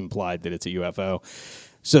 It's implied that it's a UFO.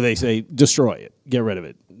 So they say, destroy it, get rid of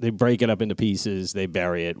it. They break it up into pieces, they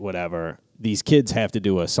bury it, whatever. These kids have to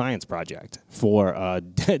do a science project for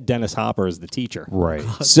Dennis Hopper as the teacher. Right.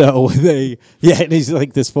 So and he's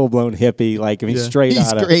like this full-blown hippie, like, I mean, straight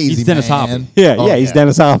He's out of... crazy, He's Dennis man. Hopper. Yeah, he's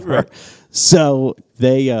Dennis Hopper. Right. So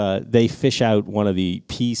they fish out one of the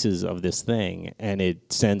pieces of this thing, and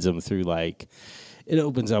it sends them through, like... It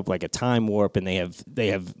opens up like a time warp, and they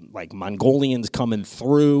have like Mongolians coming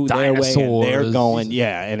through their way, and they're going,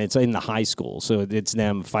 and it's in the high school, so it's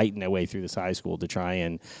them fighting their way through this high school to try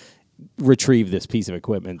and retrieve this piece of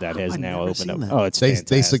equipment that has now opened up. that. Oh, it's They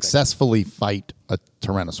fantastic. successfully fight a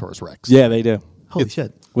Tyrannosaurus Rex. Yeah, they do. Holy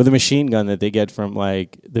shit. With a machine gun that they get from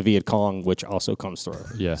like the Viet Cong, which also comes through.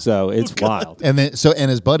 Yeah. So it's wild. And then and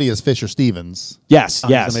his buddy is Fisher Stevens. Yes, Oh,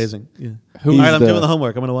 yes. It's amazing. Yeah. He's All right, I'm the- doing the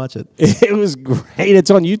homework. I'm going to watch it. It was great. It's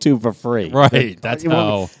on YouTube for free. Right. That's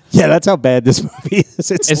how. Yeah, that's how bad this movie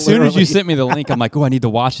is. It's As soon as you literally- sent me the link, I'm like, oh, I need to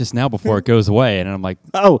watch this now before it goes away. And I'm like,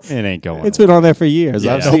 Oh, it ain't going. it's been on there for years.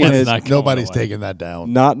 Yeah, I've seen it's it. not going Nobody's away. taking that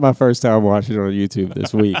down. Not my first time watching it on YouTube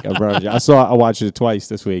this week. I promise you. I watched it twice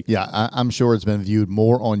this week. Yeah, I'm sure it's been viewed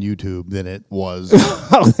more on YouTube than it was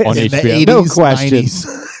on in the HBO. 80s, No question.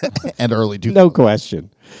 90s, and early 2000s. No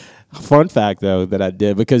question. Fun fact, though, that I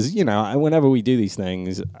did, because, whenever we do these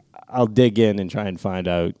things, I'll dig in and try and find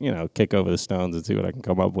out, kick over the stones and see what I can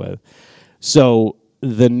come up with. So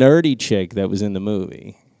the nerdy chick that was in the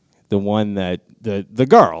movie, the one that, the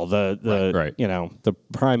girl, Right. the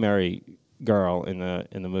primary girl in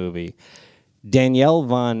the movie, Danielle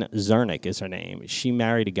von Zernick is her name. She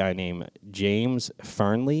married a guy named James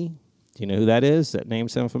Fernley. Do you know who that is? That name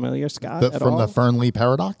sound familiar, Scott? From the Fernley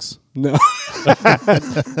Paradox? No.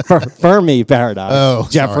 Fermi Paradox. Oh,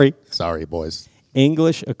 Jeffrey. Sorry, boys.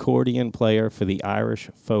 English accordion player for the Irish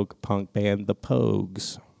folk punk band The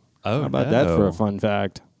Pogues. Oh, How about that for a fun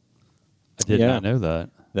fact? I did Yeah. not know that.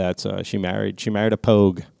 That's she married a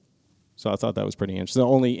Pogue. So I thought that was pretty interesting. The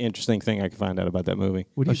only interesting thing I could find out about that movie.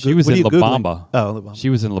 Oh, she was in La Googling? Bamba. Oh, La Bamba. She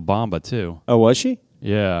was in La Bamba, too. Oh, was she?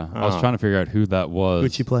 Yeah. I was trying to figure out who that was.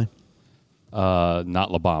 Who'd she play?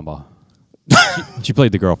 Not La Bamba. she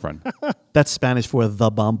played the girlfriend. That's Spanish for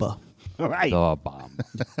the Bamba. All right. The bomb.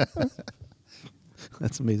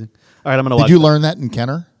 That's amazing. All right, I'm going to watch Did you that. learn that in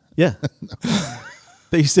Kenner? Yeah.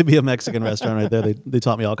 There used to be a Mexican restaurant right there. They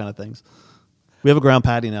taught me all kind of things. We have a ground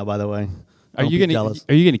patty now, by the way. Are Don't you be gonna jealous.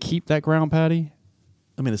 Are you gonna keep that ground patty?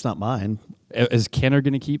 I mean, it's not mine. Is Kenner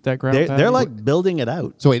gonna keep that ground patty? They're like building it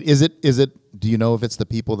out. So wait, is it? Do you know if it's the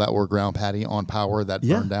people that were ground patty on Power that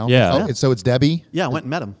Yeah. burned down? Yeah. Oh, Yeah. so it's Debbie. Yeah, I went and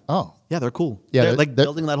met them. Oh, Yeah, they're cool. Yeah, they're they're- like they're-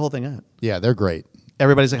 building that whole thing out. yeah, they're great.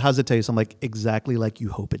 Everybody's like, "How's it taste?" I'm like, "Exactly like you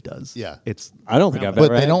hope it does." Yeah. It's I don't think I've But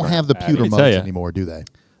ever they had don't have the ground patty. pewter Let me tell mugs ya. anymore, do they?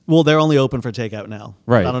 well, they're only open for takeout now.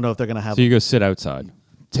 Right. I don't know if they're gonna have. So you go sit outside.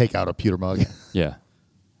 Take out a pewter mug. Yeah.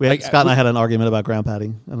 Scott and I had an argument about ground patty.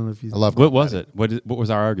 I don't know if you. I love. What ground was patty. it? What was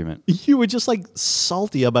our argument? You were just like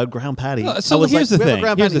salty about ground patty. So I was here's like, the "We have a thing.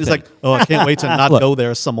 ground Here's patty." the He's thing. like, "Oh, I can't wait to not Look, go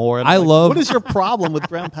there some more." And I I'm like, love- What is your problem with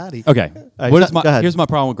ground patty? Okay. right, What is go ahead. here's my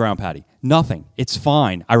problem with ground patty. Nothing. It's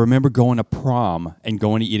fine. I remember going to prom and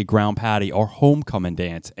going to eat a ground patty or homecoming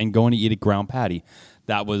dance and going to eat a ground patty.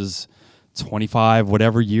 That was 25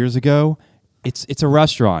 whatever years ago. It's a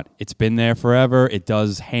restaurant. It's been there forever. It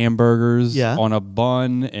does hamburgers Yeah. on a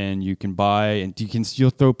bun, and you can buy and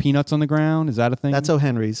you'll throw peanuts on the ground. Is that a thing? That's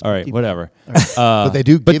O'Henry's. All right. Keep- Whatever. But they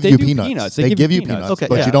do but give they you do peanuts. peanuts. They give you peanuts, Okay,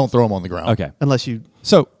 but yeah. you don't throw them on the ground. Okay. Unless you.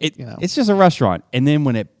 So know. it's just a restaurant, and then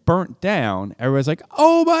when it burnt down, everybody's like,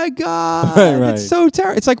 "Oh my god, Right. it's so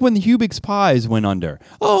terrible!" It's like when the Hubig's pies went under.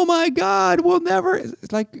 Oh my god, we'll never.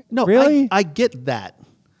 It's like No, really. I get that.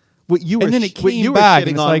 What you were And then it what came you were back, shitting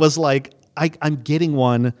and it's on like- was like I'm getting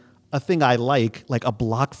one, a thing I like a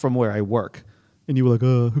block from where I work, and you were like,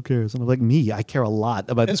 who cares? And I'm like, me, I care a lot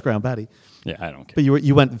about this ground patty. yeah, I don't care. But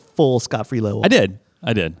you went full Scott Free level. I did.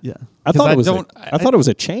 Yeah. I thought I it was. don't- I thought it was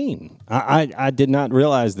a chain. I did not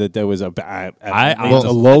realize that there was a. I a honestly-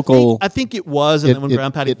 local. I think it was, and then when it-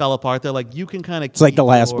 ground patty it- fell apart, they're like, you can kind of. It's like the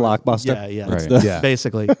last Blockbuster. Yeah, yeah, Right. It's the- Yeah.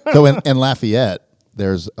 basically. So in Lafayette,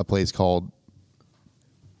 there's a place called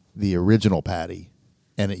the Original Patty,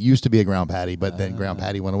 and it used to be a ground patty, but then ground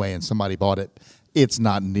patty went away, and somebody bought it. It's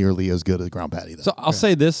not nearly as good as ground patty, though. So I'll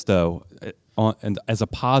say this though, and as a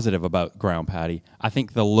positive about ground patty, I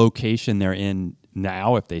think the location they're in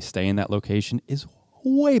now, if they stay in that location, is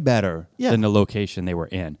way better Yeah. than the location they were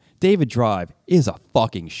in. David Drive is a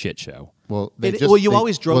fucking shit show. well, you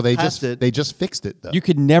always drove past it. They just fixed it, though. You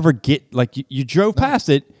could never get like you drove past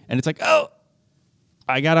it, and it's like, oh,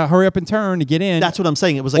 I gotta hurry up and turn to get in. That's what I'm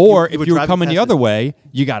saying. It was like, or if you were driving coming the past other it. way,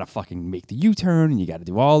 you gotta fucking make the U-turn, and you gotta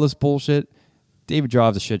do all this bullshit. David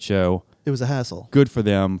Drive's a shit show. It was a hassle. good for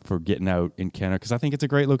them for getting out in Canada because I think it's a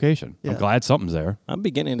great location. Yeah. I'm glad something's there. I'm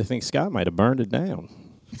beginning to think Scott might have burned it down.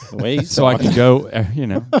 The way he's So I talking. can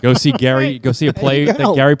go, go see Gary, go see a play go.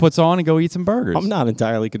 that Gary puts on and go eat some burgers. I'm not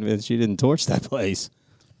entirely convinced you didn't torch that place.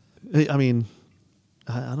 I mean,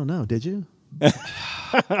 I don't know. Did you?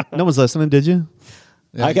 No one's listening. Did you?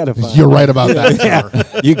 I got to find. You're right about that.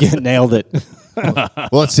 Sir. You nailed it. Well,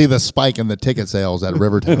 let's see the spike in the ticket sales at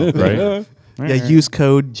Rivertown. right? Yeah. Use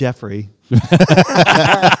code Jeffrey.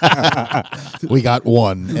 We got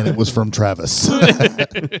one, and it was from Travis. For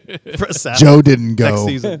a Saturday Joe didn't go. next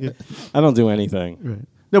season. Yeah. I don't do anything. Right.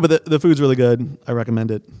 No, but the food's really good. I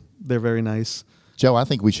recommend it. They're very nice. Joe, I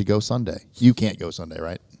think we should go Sunday. You can't go Sunday,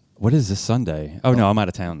 right? What is this Sunday? Oh, no, I'm out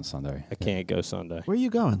of town this Sunday. I can't go Sunday. Where are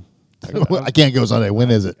you going? I can't go Sunday. When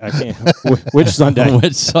is it? I can't. Which Sunday?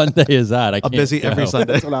 Which Sunday is that? I I'm can't busy every go.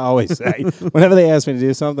 Sunday. That's what I always say. Whenever they ask me to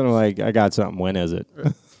do something, I'm like, I got something. When is it?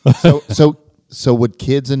 So would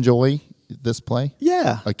kids enjoy this play?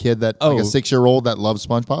 Yeah. A kid like a Oh. 6-year-old that loves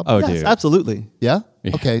SpongeBob? Oh, Yes, dude. absolutely. Yeah?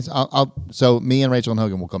 Yeah. Okay. So me and Rachel and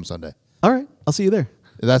Hogan will come Sunday. All right. I'll see you there.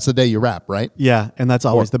 That's the day you wrap, right? Yeah, and that's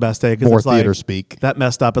always the best day. 'Cause More it's like, theater speak. That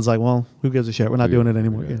messed up. It's like, well, who gives a shit? We're not doing it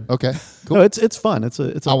anymore. Yeah. Okay. Cool. No, it's fun. It's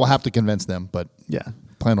a I will have to convince them, but yeah.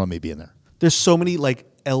 plan on me being there. There's so many like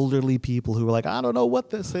elderly people who are like, I don't know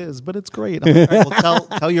what this is, but it's great. I'm like, all right,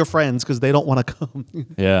 well, tell your friends because they don't want to come.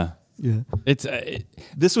 Yeah. Yeah. It's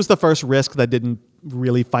This was the first risk that didn't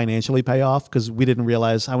really financially pay off because we didn't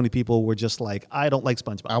realize how many people were just like, I don't like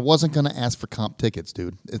SpongeBob. I wasn't going to ask for comp tickets,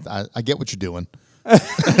 dude. I get what you're doing.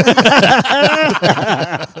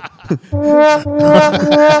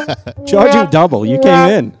 Charging double. You came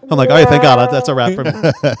in. I'm like, all right, thank God. That's a wrap for me.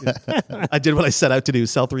 I did what I set out to do,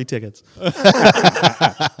 sell 3 tickets.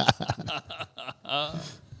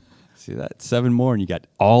 see that 7 more, and you got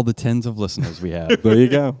all the tens of listeners we have. There you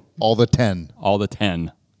go. All the 10. all the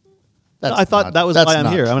 10. That's I thought not- that was that's why I'm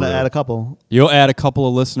not here. I'm going true. to add a couple. You'll add a couple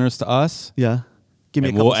of listeners to us, Yeah. Give me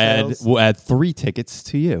and a couple we'll add 3 tickets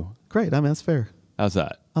to you. Great. I mean, that's fair. How's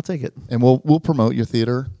that? I'll take it. And we'll promote your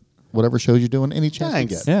theater, whatever shows you're doing, any chance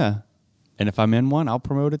Thanks. we get. Yeah. And if I'm in one, I'll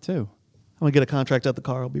promote it too. I'm going to get a contract at the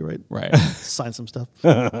car. I'll be right. Right. Sign some stuff.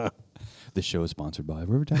 The show is sponsored by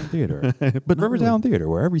Rivertown Theater. But not Rivertown Theater,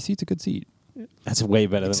 where every seat's a good seat. That's way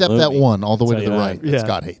better Except than that Louis. one all the way I'll to tell the you right that. that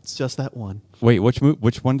Scott hates. Just that one. Wait, which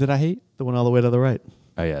one did I hate? The one all the way to the right.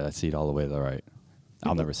 Oh yeah, that seat all the way to the right.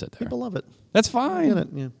 I'll never sit there. People love it. That's Get fine. it.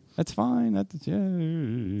 Yeah. That's fine. That's yeah.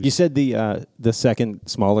 You said the second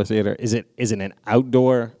smaller theater is it an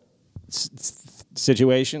outdoor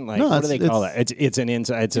situation? Like No, what do they it's- call that? It's an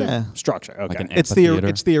inside. It's Yeah. a structure. Okay. Like an It's the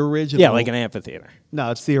Amphitheater? original. yeah, like an amphitheater.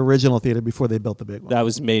 No, it's the original theater before they built the big one. That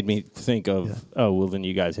was made me think of. Yeah. Oh well, then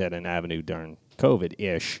you guys had an avenue during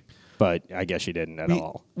COVID-ish, but I guess you didn't at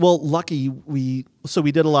all. Well, lucky we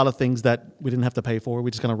did a lot of things that we didn't have to pay for.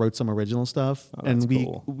 We just kind of wrote some original stuff, that's and we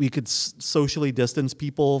cool. we could socially distance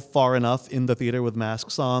people far enough in the theater with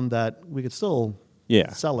masks on that we could still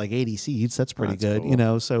Yeah. sell like 80 seats. That's pretty That's good, cool. you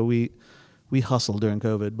know. So we hustled during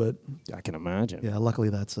COVID, but I can imagine. yeah, luckily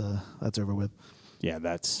that's over with. Yeah,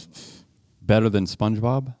 that's Better than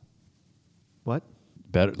SpongeBob? What?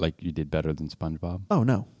 Better, like you did better than SpongeBob? Oh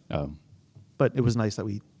no, Oh. but it was nice that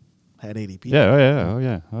we had 80 people. Yeah. Oh yeah. Oh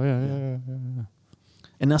yeah. Oh yeah. Yeah. Yeah.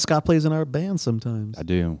 And now Scott plays in our band sometimes. I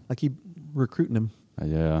do. I keep recruiting him.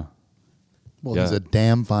 Yeah. Well, Yeah. he's a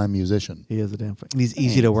damn fine musician. He is a damn. And he's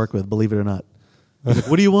easy to work with, believe it or not. He's like,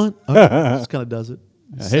 what do you want? Oh, just kind of does it.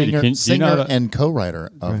 Hey, Singer, you singer know and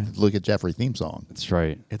co-writer of Right. Look at Jeffrey theme song. That's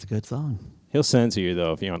right. It's a good song. he'll censor you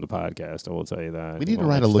though if you're on the podcast. I will tell you that. We He need to won't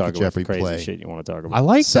write let a you Look talk at about Jeffrey crazy play. shit you want to talk about. I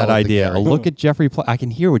like Sell that it to idea. Gary. Look at Jeffrey play. I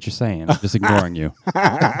can hear what you're saying. I'm just ignoring you.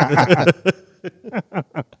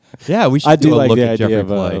 Yeah, we should I do a like look the at Jeffrey idea of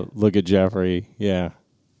play. Look at Jeffrey. Yeah,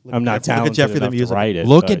 I'm not Look at talented Jeffrey the enough to musical. write it.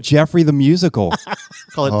 Look but at Jeffrey the musical.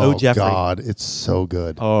 Call it Oh, Oh Jeffrey. God, it's so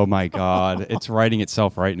good. Oh my God, it's writing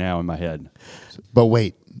itself right now in my head. But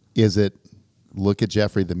wait, is it Look at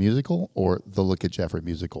Jeffrey the musical or the Look at Jeffrey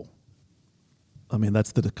musical? I mean,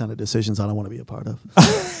 that's the kind of decisions I don't want to be a part of.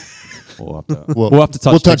 We'll have to, We'll, we'll have to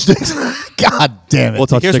touch. We'll touch dicks. God damn it. We'll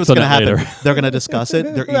touch Here's dicks what's on going to that happen. later. They're going to discuss it.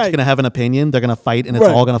 They're each Right. going to have an opinion. They're going to fight, and it's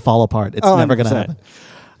Right. all going to fall apart. It's Oh, never going to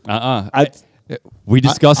 100%. happen. We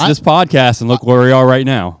discussed I- this podcast, and look where we are right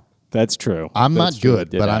now. That's true. I'm That's not true. good,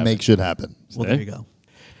 It did but I happen. make shit happen. Well, there you go.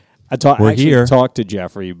 We're actually here. talked to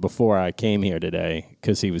Jeffrey before I came here today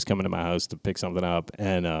because he was coming to my house to pick something up,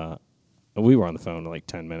 and we were on the phone for like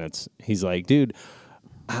 10 minutes. He's like, dude,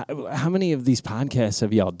 how many of these podcasts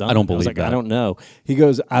have y'all done? I don't was believe like, that. I don't know. He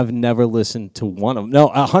goes, I've never listened to one of them. No,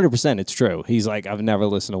 100% it's true. He's like, I've never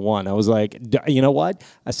listened to one. I was like, you know what?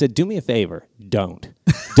 I said, do me a favor.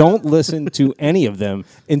 Don't listen to any of them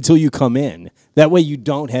until you come in. That way you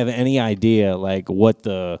don't have any idea like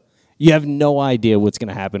you have no idea what's going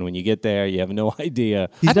to happen when you get there. You have no idea.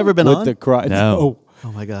 He's never been on? No.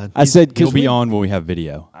 Oh my God. I said, He'll because be on when we have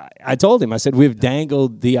video. I told him, I said, we've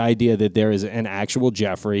dangled the idea that there is an actual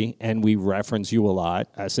Jeffrey and we reference you a lot.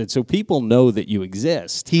 I said, so people know that you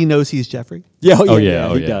exist. He knows he's Jeffrey. Yeah, Oh, he yeah.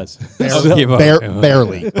 does.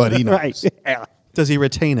 Barely, but he knows. Right. Yeah. Does he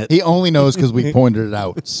retain it? He only knows because we pointed it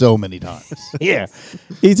out so many times. Yeah.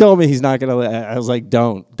 He told me he's not going to, I was like,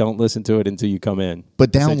 don't listen to it until you come in.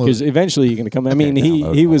 But download Because it. eventually you're going to come in. I mean,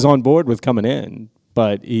 download he it. was on board with coming in,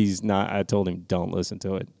 but he's not. I told him, don't listen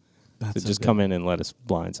to it. So so just good. come in and let us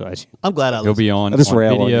blindside you. I'm glad I He'll listened. be on I'll just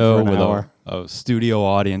rail on you video for an with hour. a studio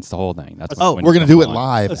audience, the whole thing. That's Oh, when We're he going to comes do it on.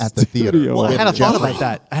 live at the theater. studio Well, I had a With thought Jeffrey. about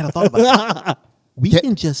that. I had a thought about that. We Yeah.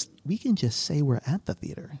 can just say we're at the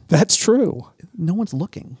theater. That's true. No one's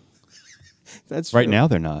looking. That's Right true. now,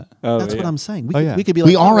 they're not. Oh, That's what yeah. I'm saying. We, Oh, could, yeah. we could be like,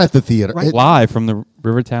 We are oh, at the theater. Right. It- Live from the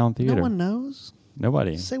Rivertown Theater. No one knows.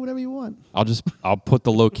 Nobody. Say whatever you want. I'll put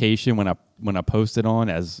the location when I post it on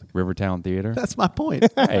as Rivertown Theater. That's my point.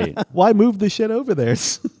 Hey. Why move the shit over there?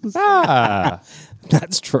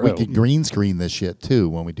 That's true. We could green screen this shit too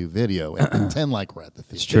when we do video and pretend like we're at the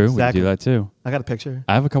theater. It's true. Exactly. We can do that too. I got a picture.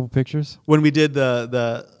 I have a couple pictures. When we did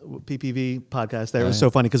the PPV podcast there, it was so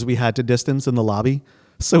funny because we had to distance in the lobby.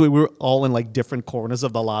 So we were all in like different corners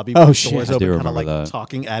of the lobby. Oh, with shit. Doors I do open, kind of remember like that.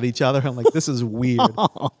 talking at each other. I'm like, this is weird.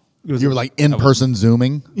 It was You were like in person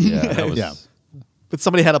zooming. Yeah. That was, Yeah. but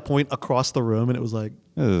somebody had a point across the room, and it was like,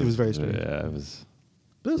 it was very strange. Yeah. It was.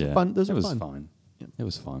 But it was Yeah. fun. Those it were was fun. fun. It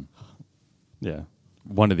was fun. Yeah.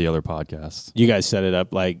 One of the other podcasts. You guys set it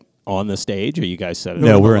up like on the stage, or you guys set it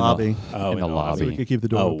No, up? we're in in the the lobby. Oh, in the So lobby. we could keep the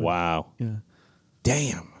door Oh, open. wow. Yeah.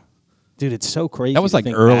 Damn. Dude, it's so crazy. That was to like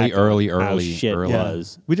think early, back on how early shit Yeah.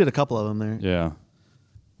 was. We did a couple of them there. Yeah.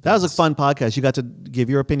 That was a fun podcast. You got to give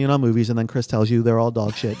your opinion on movies, and then Chris tells you they're all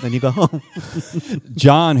dog shit. Then you go home.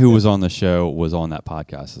 John, who was on the show, was on that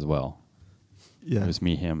podcast as well. Yeah. It was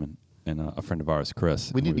me, him, and a friend of ours,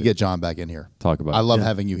 Chris. We need to get John back in here. Talk about I love Yeah.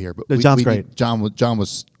 having you here, but No, we- John's we great. need- John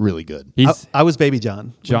was really good. He's I was Baby John.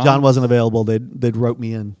 When John- John wasn't available. They'd wrote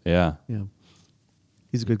me in. yeah. Yeah.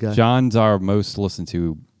 He's a good guy. John's our most listened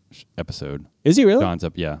to episode. Is he really? John's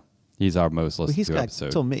up. Yeah. He's our most Well, listened he's to got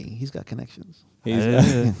episode. till me. He's got connections. you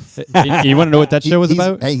want to know what that show was He's-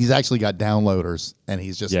 about? Hey, he's actually got downloaders, and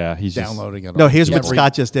he's just Yeah, he's just- downloading it. No, on here's what every-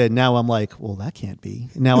 Scott just did. Now I'm like, well, that can't be.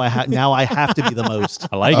 Now I have to be the most.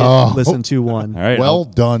 I like Oh. Listen to one. it. All right. Well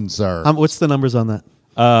done, sir. What's the numbers on that?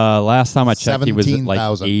 last time I checked, he was at like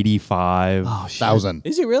 17,000. 85. Oh shit. 1,000.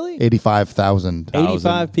 Is he really? 85,000.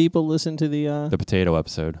 85 people listen to the. The potato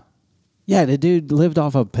episode. Yeah, the dude lived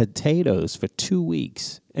off of potatoes for 2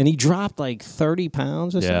 weeks, and he dropped like 30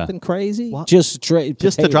 pounds or Yeah. something crazy. What? Just straight.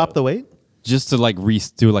 Just to potato. drop the weight? Just to like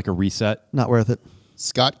do like a reset. Not worth it.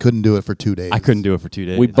 Scott couldn't do it for 2 days. I couldn't do it for 2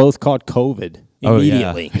 days. We both caught COVID Oh,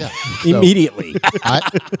 yeah. immediately. Immediately.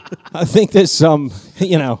 I think there's some,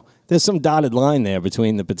 there's some dotted line there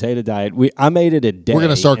between the potato diet. I made it a day. We're going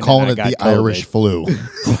to start and then calling I it got the COVID. Irish flu.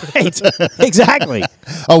 Right. Exactly.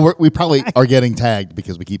 Oh, we probably are getting tagged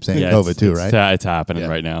because we keep saying yeah, COVID it's, too, it's, right? It's happening Yeah.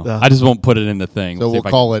 right now. Yeah. I just won't put it in the thing. So See we'll if I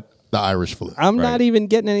call it the Irish flu. I'm Right. not even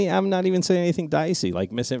getting any. I'm not even saying anything dicey,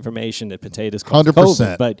 like misinformation that potatoes cause 100%.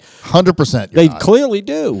 COVID. But 100%. they You're not. clearly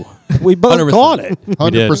do. We both 100%. caught it.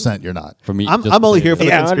 100% you're not. For me, I'm just only here potatoes. for the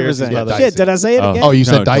Yeah, conspiracies. 100%. by the way. Shit, did I say it again? Oh, you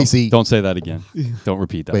No, said don't- dicey. Don't say that again. Don't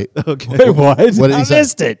repeat that. Wait. Okay. Wait, what? What did he I say?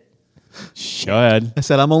 missed it. Go ahead. I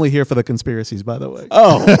said I'm only here for the conspiracies. By the way,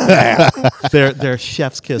 Oh, they're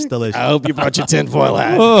chef's kiss delicious. I hope you brought your tinfoil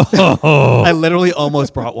hat. I literally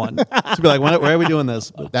almost brought one to be like, where are we doing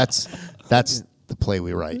this? But That's the play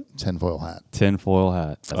we write. Tinfoil hat. Tinfoil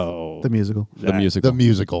hat. Oh, the musical. The musical. The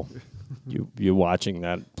musical. you're watching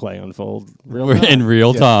that play unfold. Real We're in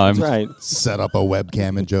real time. That's right. Set up a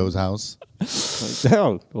webcam in Joe's house.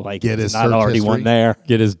 Oh, like Get there's his not search already history. one there.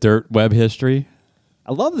 Get his dirt web history.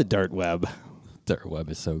 I love the dirt web. Dirt web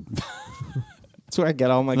is so That's where I get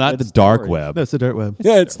all my not good the dark stories. web. No, it's the dirt web.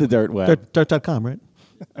 Yeah, it's the dirt web. Dirt.com, right?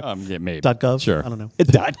 Yeah, maybe. .gov. Sure. I don't know.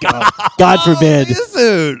 .gov. God forbid.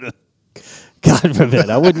 Dude. God forbid.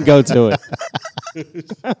 I wouldn't go to it.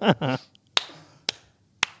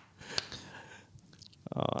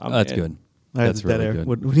 That's good. All right, That's dead really air. good.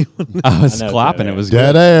 What do you want? I was I know, clapping. dead It air. was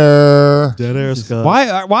Dead good. air. Dead air, Scott.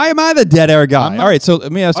 Why am I the dead air guy? All right, so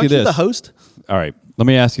let me ask Aren't you you this. the host? All right, Let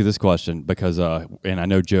me ask you this question because, and I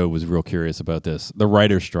know Joe was real curious about this. The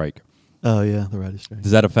writer's strike. Oh yeah, the writer's strike.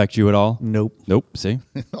 Does that affect you at all? Nope. Nope. See?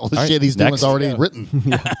 All the All shit right, he's doing next. is already written.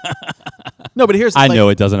 No, but here's I know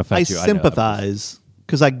it doesn't affect I you. I know that. sympathize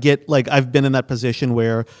because I get like I've been in that position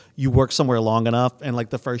where you work somewhere long enough, and like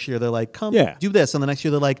the first year they're like, "Come Yeah. do this," and the next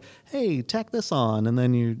year they're like, "Hey, tack this on," and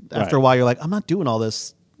then you after a Right. while you're like, "I'm not doing all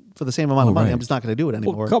this for the same amount of money. right. I'm just not going to do it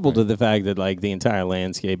anymore." Well, coupled to the fact that like the entire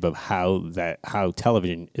landscape of how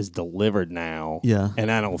television is delivered now, Yeah.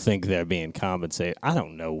 and I don't think they're being compensated. I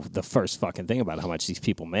don't know the first fucking thing about how much these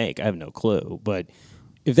people make. I have no clue. But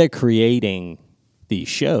if they're creating these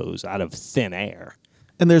shows out of thin air,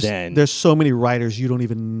 And then- there's so many writers you don't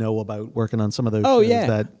even know about working on some of those Oh, shows yeah.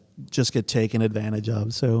 that just get taken advantage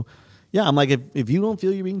of. So, yeah, I'm like, if you don't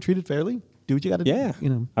feel you're being treated fairly, do what you got to yeah, do. You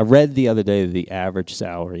know, I read the other day that the average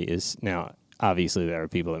salary is now. Obviously, there are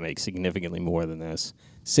people that make significantly more than this.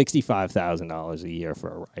 $65,000 a year for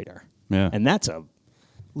a writer. Yeah. And that's a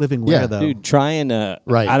living where Yeah. though? dude trying to.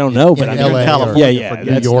 Right. I don't know, but In I mean, LA or California yeah, for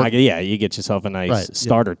that's New York. not- yeah. You get yourself a nice Right.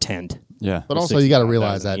 starter tent. Yeah. But also, you got to 65,000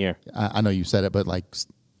 realize a that year. I know you said it, but like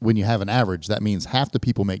when you have an average, that means half the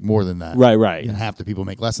people make more than that, Right. and half the people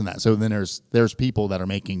make less than that. So then there's people that are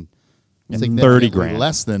making 30 significantly grand.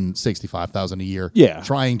 less than 65,000 a year, Yeah.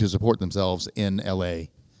 trying to support themselves in LA.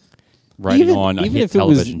 Writing even on a even hit if it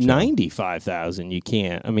was television show. 95,000, you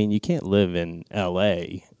can't. I mean, you can't live in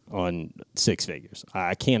L.A. on six figures.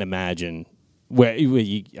 I can't imagine where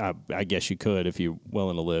you. I guess you could if you're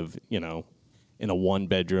willing to live, in a one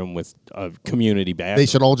bedroom with a community bathroom. They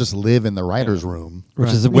should all just live in the writer's room. Which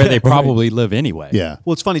is where they probably live anyway. Yeah.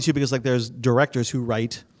 Well, it's funny too because like there's directors who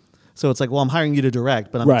write. So it's like, well, I'm hiring you to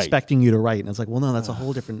direct, but I'm Right. expecting you to write. And it's like, well, no, that's a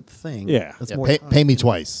whole different thing. Yeah. That's Yeah, more pay me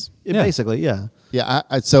twice. Yeah, basically, yeah. Yeah,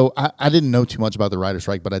 I didn't know too much about the writer's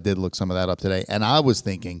strike, but I did look some of that up today, and I was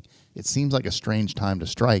thinking it seems like a strange time to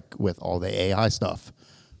strike with all the AI stuff.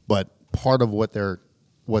 But part of what they're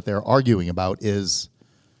arguing about is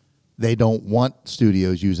they don't want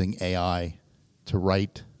studios using AI to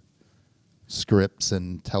write scripts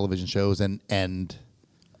and television shows, and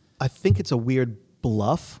I think it's a weird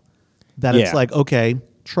bluff that it's Yeah. like, okay,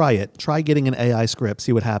 try it. Try getting an AI script,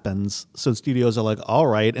 see what happens. So studios are like, all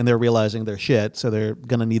right, and they're realizing they're shit, so they're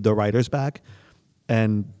gonna need the writers back.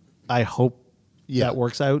 And I hope that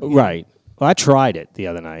works out. Right. Well, I tried it the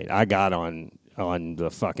other night. I got on the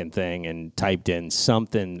fucking thing and typed in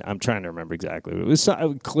something. I'm trying to remember exactly. It was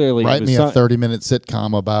clearly write it was me a some- 30-minute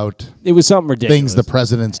sitcom about It was something ridiculous. things the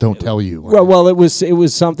presidents don't tell you. Well, it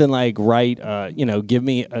was something like give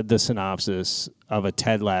me the synopsis of a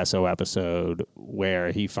Ted Lasso episode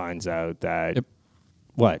where he finds out that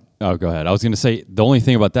what. Oh, go ahead. I was going to say the only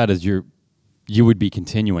thing about that is you would be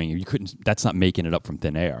continuing. You couldn't. That's not making it up from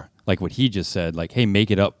thin air. Like what he just said. Like, hey, make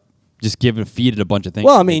it up. Just feed it a bunch of things.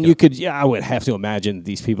 Well, I and mean, make you it up. could. Yeah, I would have to imagine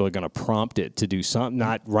these people are going to prompt it to do something.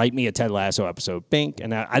 Not write me a Ted Lasso episode. Bink,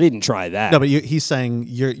 and I didn't try that. No, but he's saying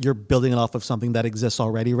you're building it off of something that exists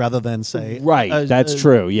already, rather than say right, that's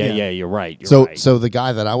true. Yeah, you're right. You're So, right. so the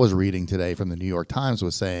guy that I was reading today from the New York Times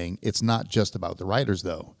was saying it's not just about the writers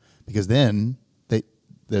though, because then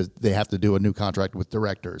they have to do a new contract with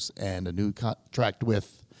directors and a new contract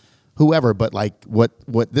with whoever. But like what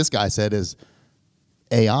this guy said is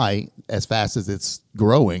AI, as fast as it's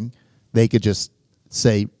growing, they could just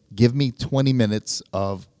say, give me 20 minutes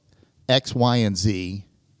of X, Y, and Z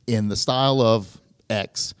in the style of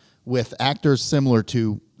X with actors similar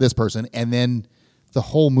to this person, and then the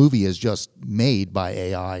whole movie is just made by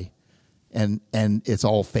AI, and it's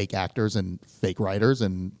all fake actors and fake writers,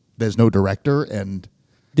 and there's no director. And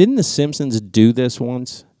Didn't The Simpsons do this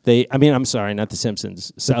once? I'm sorry, not The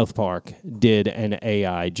Simpsons. South Park did an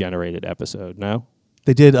AI generated episode. No.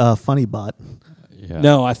 they did Funny Bot. Yeah.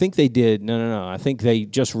 No, I think they did. No. I think they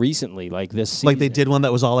just recently, like this season. Like they did one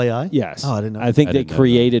that was all AI. Yes. Oh, I didn't know. I think I they didn't know that.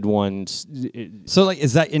 created one. So, like,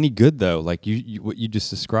 is that any good though? Like what you just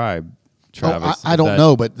described, Travis. I is don't that-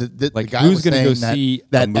 know, but the Like, guy who's was going to go saying see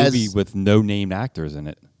that a movie as, with no named actors in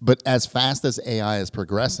it? But as fast as AI is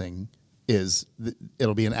progressing,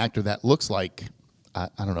 it'll be an actor that looks like I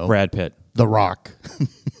don't know, Brad Pitt. The Rock.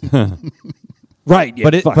 Right. Yeah,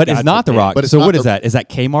 But it's God not The forbid. Rock. But it's So not what is the- that? Is that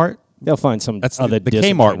Kmart? They'll find some That's other the Kmart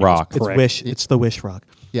discipline Rock. to It's correct. Wish. It's the Wish Rock.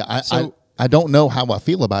 Yeah, I don't know how I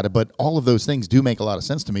feel about it, but all of those things do make a lot of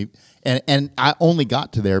sense to me. And I only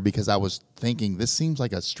got to there because I was thinking this seems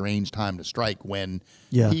like a strange time to strike when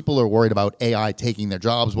people are worried about AI taking their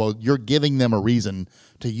jobs. Well, you're giving them a reason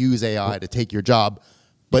to use AI to take your job.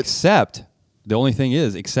 But Except the only thing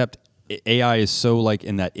is, AI is so like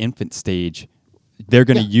in that infant stage. They're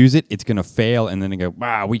going to use it. It's going to fail, and then they go,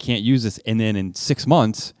 "Wow, we can't use this." And then in 6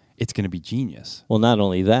 months, it's going to be genius. Well, not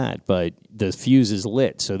only that, but the fuse is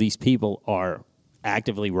lit. So these people are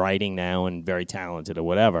actively writing now and very talented or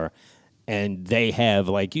whatever. And they have,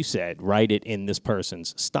 like you said, write it in this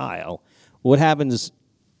person's style. What happens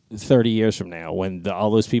 30 years from now when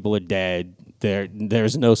all those people are dead?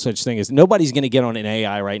 There's no such thing as, nobody's going to get on an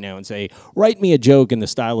AI right now and say, write me a joke in the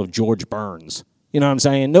style of George Burns. You know what I'm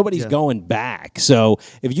saying? Nobody's going back. So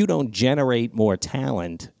if you don't generate more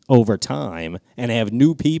talent over time and have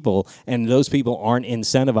new people, and those people aren't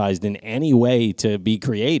incentivized in any way to be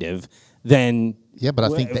creative, then Yeah, but I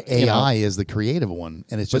think the AI is the creative one,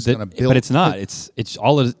 and it's just going to build. But it's not. It's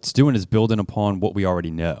all it's doing is building upon what we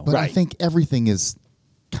already know. But I think everything is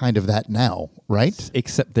kind of that now, right?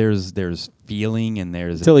 Except there's feeling and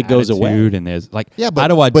there's Till it goes away, and there's like, Yeah, but- how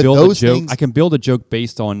do I but build a those joke? things- I can build a joke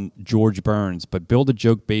based on George Burns, but build a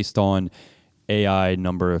joke based on AI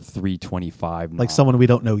number 325. Like someone we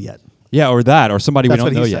don't know yet. Yeah, or somebody That's we what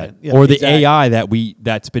don't know he's yet, saying. Yeah, or the exactly. AI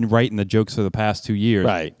that's been writing the jokes for the past 2 years.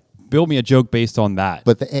 Right. Build me a joke based on that.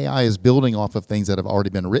 But the AI is building off of things that have already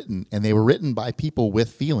been written, and they were written by people with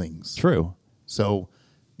feelings. True. So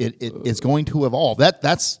it's going to evolve.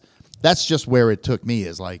 That's just where it took me,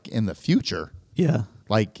 is like in the future, Yeah.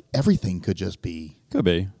 like everything could just be. Could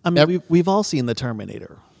be. I mean, we've all seen the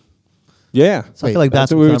Terminator. Yeah. So I feel like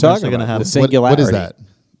that's what we were what talking going to about. happen. The singularity. What is that?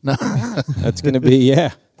 No. That's going to be,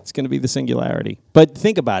 it's going to be the singularity. But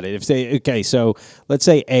think about it. So let's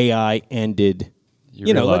say AI ended,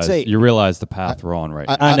 let's say. You realize the path we're on right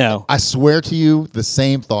now. I know. I swear to you, the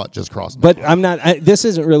same thought just crossed my But I'm not. This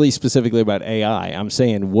isn't really specifically about AI. I'm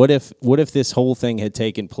saying, what if this whole thing had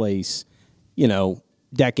taken place,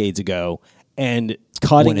 decades ago, and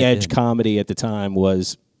cutting edge comedy at the time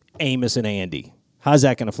was Amos and Andy? How's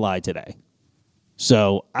that going to fly today?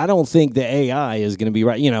 So I don't think the AI is going to be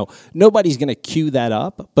right. Nobody's going to cue that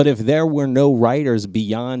up. But if there were no writers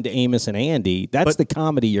beyond Amos and Andy, that's the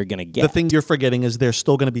comedy you're going to get. The thing you're forgetting is there's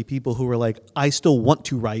still going to be people who are like, I still want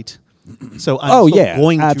to write. So I'm still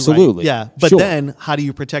going to absolutely. write. Yeah. But Sure. then how do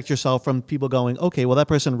you protect yourself from people going, okay, well, that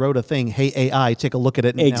person wrote a thing. Hey, AI, take a look at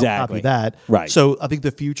it and now copy that. Right. So I think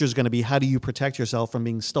the future is going to be, how do you protect yourself from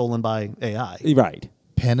being stolen by AI? Right.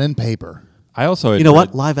 pen and paper. I also You know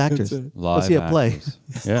what? Live actors. Let's see a play.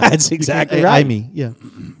 Yeah. That's exactly AI right. me. Yeah.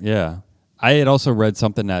 Yeah. I had also read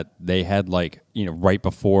something that they had right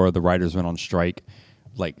before the writers went on strike,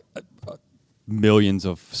 millions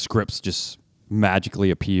of scripts just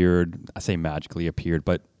magically appeared. I say magically appeared,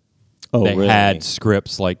 but they really? had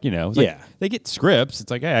scripts they get scripts.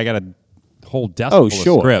 It's like, hey, I got a whole desk full of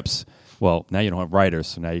scripts. Well, now you don't have writers,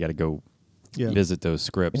 so now you got to go visit those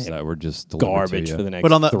scripts that were just delivered Garbage to you. for the next.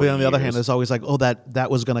 But on the 3 other hand, years. it's always like, oh,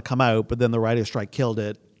 that was going to come out, but then the writer's strike killed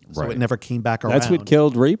it, so Right. it never came back around. That's what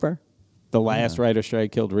killed Reaper. The last writer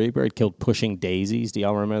strike killed Reaper. It killed Pushing Daisies. Do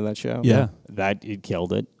y'all remember that show? Yeah. It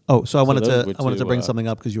killed it. Oh, so I wanted those were to two, bring something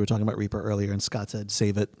up because you were talking about Reaper earlier, and Scott said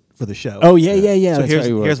save it for the show. Oh yeah. So That's right,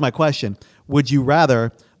 we were. here's my question: would you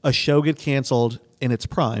rather a show get canceled in its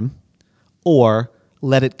prime, or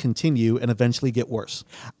let it continue and eventually get worse?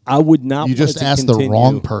 I would not. You want just it to asked the continue.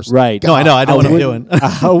 wrong person. Right. No, I know. I know what I'm doing.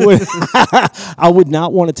 I would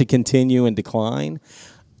not want it to continue and decline.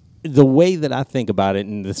 The way that I think about it,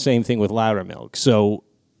 and the same thing with Loudermilk. So,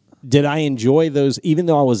 did I enjoy those? Even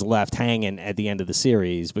though I was left hanging at the end of the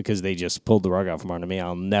series because they just pulled the rug out from under me,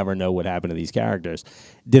 I'll never know what happened to these characters.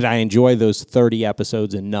 Did I enjoy those 30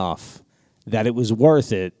 episodes enough that it was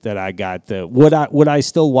worth it? That I got the would I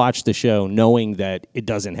still watch the show knowing that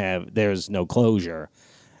there's no closure?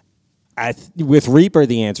 With Reaper,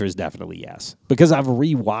 the answer is definitely yes, because I've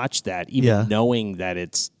rewatched that even knowing that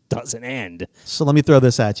it doesn't end. So let me throw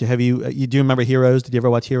this at you. Have you do you remember Heroes? Did you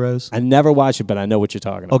ever watch Heroes? I never watched it, but I know what you're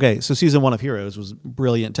talking about. Okay, so season 1 of Heroes was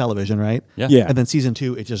brilliant television, right? Yeah. Yeah. And then season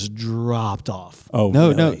 2, it just dropped off. Oh, No,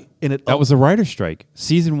 really? no. And it That was a writer's strike.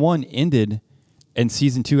 Season 1 ended, and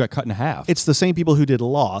season 2 got cut in half. It's the same people who did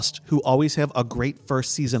Lost, who always have a great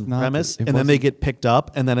first season not premise, that- it and then they wasn't- get picked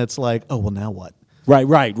up, and then it's like, oh, well, now what?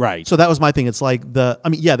 Right. So that was my thing. It's like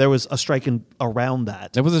there was a strike around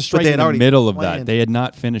that. There was a but strike they in had the already middle of planned- that. They had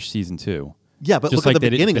not finished season 2. Yeah, but just look like at the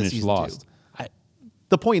they didn't beginning of finish season Lost. 2.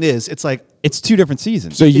 The point is, it's like, It's 2 different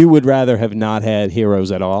seasons. So you would rather have not had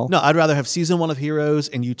Heroes at all? no, I'd rather have season 1 of Heroes,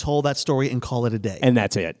 and you told that story and call it a day. And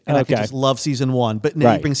that's it. And I Okay. could just love season 1. But now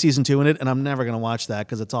you Right. bring season 2 in it, and I'm never going to watch that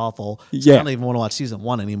because it's awful. So Yeah. I don't even want to watch season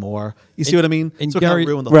 1 anymore. You see what I mean? and So it kind Gary- of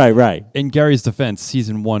ruined the whole Right. In Gary's defense,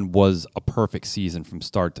 season 1 was a perfect season from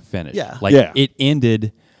start to finish. Yeah. Like Yeah. it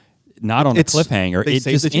ended not on It's- a cliffhanger. they It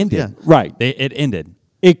saved just the- ended. yeah. Right. It ended.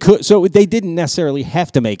 It could. So they didn't necessarily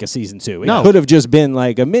have to make a season 2. It No. could have just been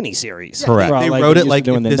like a mini series. Correct. They Like wrote we it used like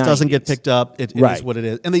to do in if the this doesn't get 90s. picked up, it Right. is what it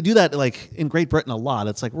is. And they do that like in Great Britain a lot.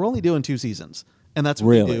 It's like we're only doing 2 seasons, and that's what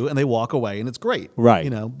Really? they do, and they walk away, and it's great,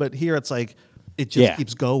 Right. But here it's like it just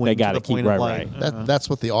keeps going. They got gotta to the keep- point right, of like, right. That's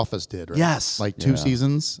what The Office did, right? Yes. Like 2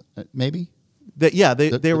 seasons, maybe. They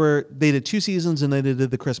did 2 seasons, and then they did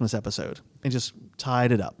the Christmas episode and just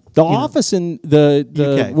tied it up. The You know? Office in the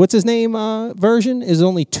UK. what's his name version is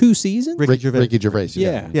only 2 seasons. Ricky Gervais. Ricky Gervais.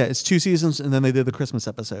 Yeah. Yeah, it's 2 seasons, and then they did the Christmas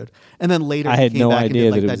episode, and then later I they had came no back and idea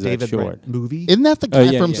did, like, that it was that David short. Brent movie. Isn't that the guy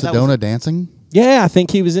yeah, from yeah. That was Sedona it. Dancing? Yeah, I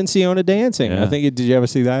think he was in Siona Dancing. Yeah. I think. Did you ever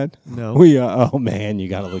see that? No. Oh man, you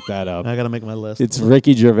got to look that up. I got to make my list. It's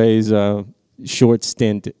Ricky Gervais'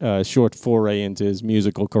 short foray into his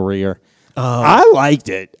musical career. I liked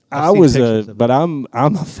it. I've seen pictures of it. But I'm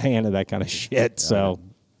a fan of that kind of shit. So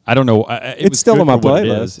I don't know. It's still on my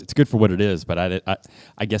playlist. It's good for what it is, but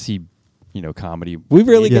I guess he, comedy. we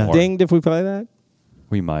really Yeah. get dinged if we play that.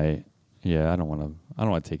 We might. Yeah, I don't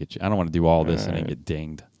want to take it. I don't want to do all this and then get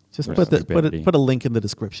dinged. Just for put a link in the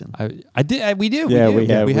description. I did. We do. Yeah, we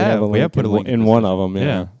do. we have a link put a link in one of them.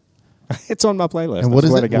 Yeah. It's on my playlist. And what I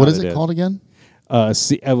is swear to it? God What is it is. called again? Well,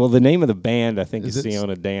 the name of the band I think is Is it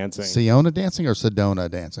Siona Dancing. Siona Dancing or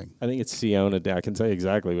Sedona Dancing? I think it's Siona. I can tell you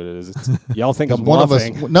exactly what it is. Y'all think I'm One of us.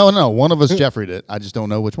 bluffing? No. One of us Jeffrey'd it. I just don't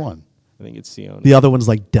know which one. I think it's Siona. The other one's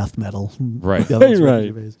like death metal. Right. The other one's Ricky Right.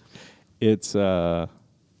 Gervais. It's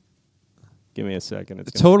give me a second.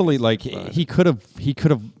 It's gonna Totally. be Like fine. he could have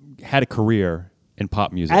had a career in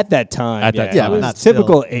pop music at that time. At that yeah, time. it was Not still.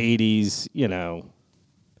 typical '80s.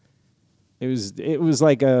 It was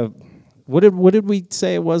like a. What did we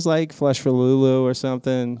say it was like? Flesh for Lulu or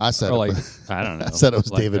something? I said Or it. like I don't know. I said it was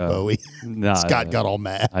Like, David Bowie. Nah, Scott got all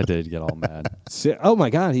mad. I did get all mad. Oh my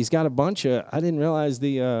God, he's got a bunch of. I didn't realize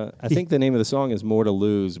the. I think the name of the song is "More to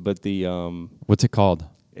Lose," but the What's it called?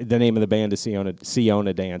 name of the band is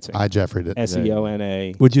Siona Dancing. I Jeffrey'd it.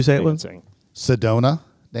 Seona. Would you say it was? Dancing. Sedona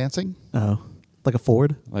Dancing. Oh, like a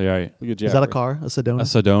Ford? Like, all right. Look at Is that a Jeffrey. car? A Sedona? A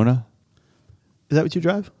Sedona. Is that what you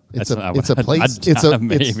drive? It's That's a not- it's a place. I- It's a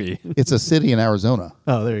maybe. It's a city in Arizona.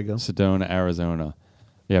 Oh, there you go. Sedona, Arizona.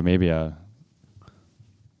 Yeah, maybe I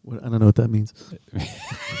don't know what that means.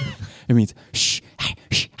 it means shh.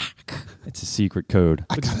 It's a secret code.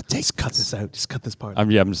 Just cut this out. Just cut this part. I'm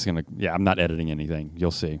just gonna. Yeah, I'm not editing anything.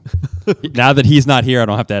 You'll see. Now that he's not here, I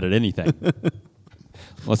don't have to edit anything.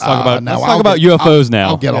 Let's talk about now let's I'll talk about get- UFOs now.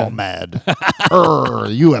 I'll get all mad.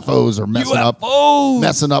 UFOs are UFOs!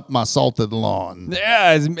 messing up my salted lawn.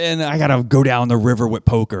 Yeah, and I gotta go down the river with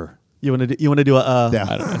poker. You want to do a Yeah.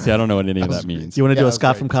 I don't know what any of that means. you want to do a that's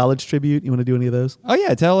Scott right. from College tribute? You want to do any of those? Oh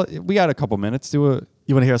yeah, we got a couple minutes. Do a.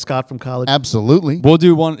 You want to hear a Scott from College? Absolutely. We'll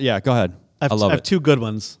do one. Yeah, go ahead. I love have it. 2 good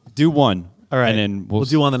ones. Do one. All right, and then we'll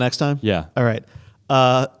do one the next time. Yeah. All right.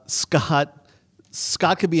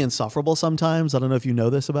 Scott could be insufferable sometimes. I don't know if you know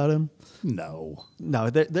this about him. No. No,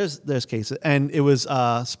 there's cases, and it was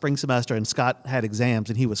spring semester, and Scott had exams,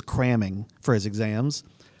 and he was cramming for his exams.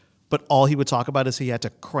 But all he would talk about is he had to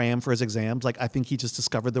cram for his exams. Like I think he just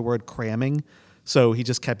discovered the word cramming, so he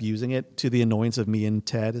just kept using it to the annoyance of me and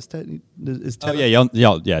Ted. Is Ted? Oh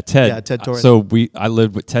yeah, Ted. Yeah, Ted Torres. So I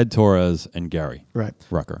lived with Ted Torres and Gary. Right.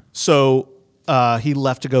 Rucker. So he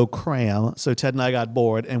left to go cram. So Ted and I got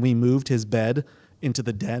bored, and we moved his bed into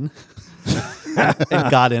the den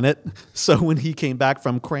and got in it. So when he came back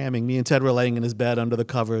from cramming, me and Ted were laying in his bed under the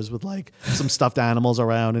covers with like some stuffed animals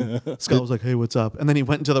around. And Scott was like, "Hey, what's up?" And then he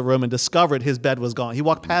went into the room and discovered his bed was gone. He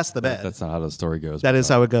walked past the bed. That's not how the story goes. That is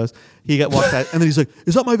how it goes. He got walked past, and then he's like,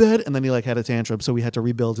 "Is that my bed?" And then he like had a tantrum. So we had to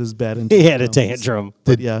rebuild his bed. And He had a tantrum.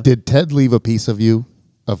 Did Ted leave a piece of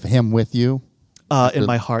him with you? in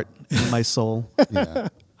my heart, in my soul. Yeah.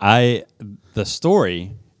 The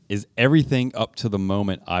story is everything up to the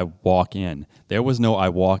moment I walk in. There was no I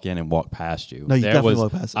walk in and walk past you. No, you there definitely was,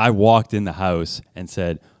 walked past it. I walked in the house and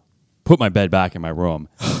said, put my bed back in my room,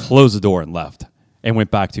 closed the door and left, and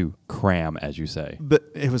went back to cram, as you say. But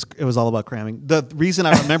it was all about cramming. The reason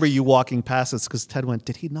I remember you walking past is because Ted went,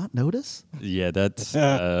 "Did he not notice?" Yeah, that's, I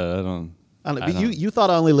don't. I don't know, I but don't- you thought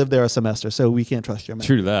I only lived there a semester, so we can't trust your memory.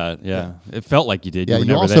 True to that, yeah. It felt like you did. Yeah, you were you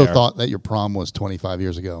never also there. thought that your prom was 25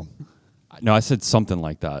 years ago. No, I said something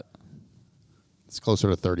like that. It's closer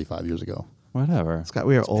to 35 years ago. Whatever. Scott,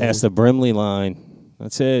 we are old. Past the Brimley line.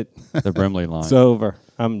 That's it. The Brimley line. It's over.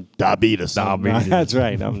 I'm Diabetes. That's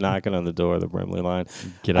right. I'm knocking on the door of the Brimley line.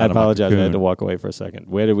 Get I out of my apologize. I had cocoon. to walk away for a second.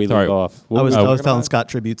 Where did we Sorry. leave off? I was talking telling about? Scott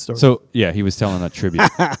tribute stories. So yeah, he was telling a tribute.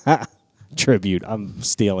 tribute. I'm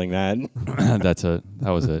stealing that.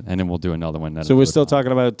 That was it. And then we'll do another one. So we're still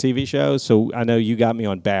talking about TV shows. So I know you got me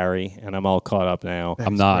on Barry, and I'm all caught up now.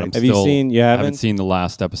 I'm not. Have you seen? You I haven't? haven't seen the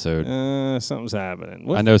last episode. Something's happening.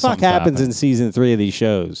 What I know the fuck something's happens in happening. season 3 of these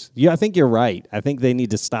shows? Yeah, I think you're right. I think they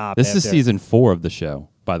need to stop. This is after- season 4 of the show,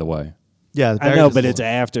 by the way. Yeah, I know, but it's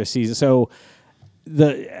after season. So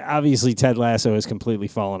obviously Ted Lasso is completely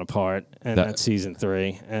fallen apart, and that's season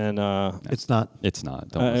 3. And it's not. It's not.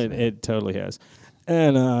 Don't listen. it totally has.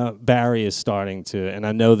 And Barry is starting to, and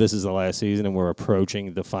I know this is the last season, and we're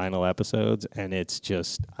approaching the final episodes, and it's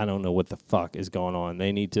just, I don't know what the fuck is going on.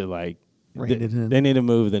 They need to Rein it in. they need to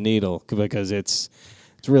move the needle because it's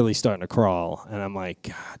really starting to crawl. And I'm like,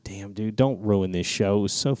 God damn, dude, don't ruin this show. It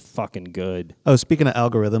was so fucking good. Oh, speaking of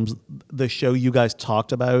algorithms, the show you guys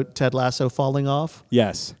talked about, Ted Lasso falling off,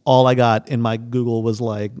 Yes. all I got in my Google was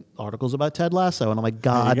like articles about Ted Lasso, and I'm like,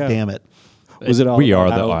 God go. damn it. Was it all We about are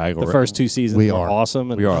the how algorithm. the first 2 seasons We were are.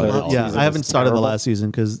 awesome? And We are the the third algorithm. Yeah, season I haven't was started the terrible? last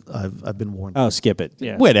season because I've been warned. Oh, skip it.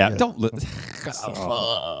 Yeah. Wait out. Don't.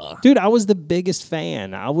 Dude, I was the biggest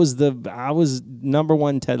fan. I was number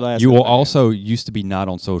one Ted Lasso. You fan. also used to be not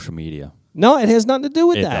on social media. No, it has nothing to do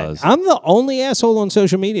with It that. does. I'm the only asshole on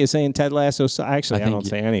social media saying Ted Lasso. Actually, I think don't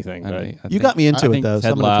say anything. But You got me into I it, think though, so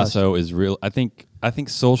Ted I'm gonna trust Lasso is real. I think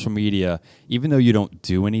social media, even though you don't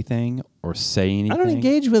do anything or say anything, I don't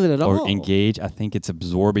engage with it at all. or engage. I think it's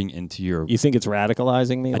absorbing into your. You think it's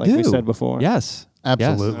radicalizing me, I like we do. said before? Yes,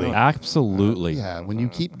 Absolutely. Yes. Absolutely. Yeah, when you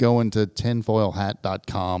keep going to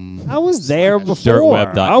tinfoilhat.com, I was there before.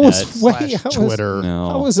 Dirtweb.net I was slash I was- Twitter, No.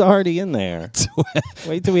 I was already in there.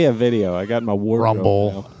 Wait till we have video. I got my wardrobe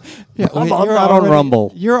Rumble. now. Yeah, I'm you're not on already-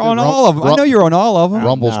 Rumble. You're on Rum- all of them. I Rum- know you're on all of them.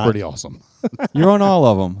 Rumble's not. pretty awesome. You're on all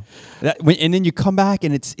of them. And then you come back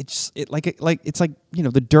and it's like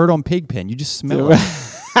the dirt on Pigpen. You just smell it.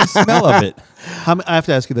 The smell of it. I have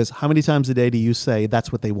to ask you this: how many times a day do you say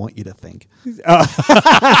that's what they want you to think?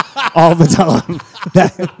 All the time.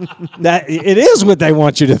 that it is what they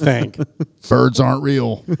want you to think. Birds aren't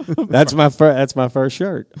real. That's my first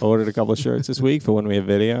shirt. I ordered a couple of shirts this week for when we have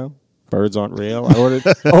video. Birds aren't real. I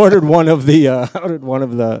ordered one of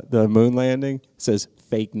the moon landing. It says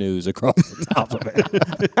fake news across the top of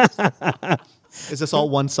it. Is this all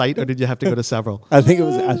one site, or did you have to go to several? I think it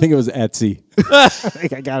was Etsy. I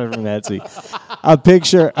think I got it from Etsy. I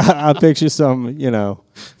picture some,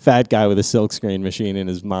 fat guy with a silk screen machine in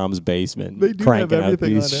his mom's basement They do cranking have out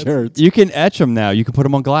everything these on Etsy. shirts. You can etch them now. You can put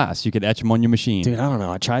them on glass. You can etch them on your machine. Dude, I don't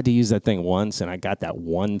know. I tried to use that thing once, and I got that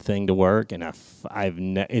one thing to work, and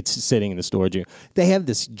it's sitting in the storage unit. They have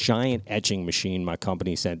this giant etching machine my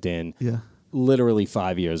company sent in. Yeah. Literally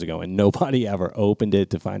 5 years ago, and nobody ever opened it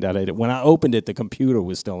to find out. When I opened it, the computer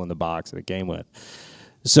was still in the box that it came with.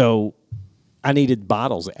 So I needed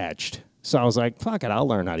bottles etched. So I was like, fuck it, I'll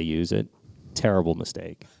learn how to use it. Terrible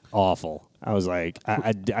mistake. Awful. I was like,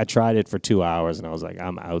 I tried it for 2 hours, and I was like,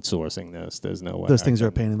 I'm outsourcing this. There's no way. Those things are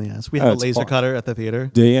a pain in the ass. We Oh, have a it's laser hard. cutter at the theater.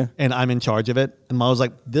 Do you? And I'm in charge of it. And Ma was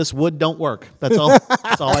like, "This wood don't work." That's all.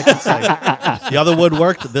 That's all I can say. The other wood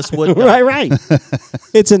worked. This wood. Don't. Right.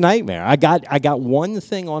 It's a nightmare. I got one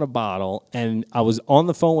thing on a bottle, and I was on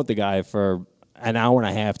the phone with the guy for an hour and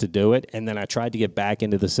a half to do it, and then I tried to get back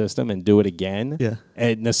into the system and do it again. Yeah.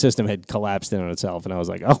 And the system had collapsed in on itself, and I was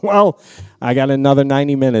like, oh, well, I got another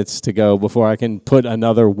 90 minutes to go before I can put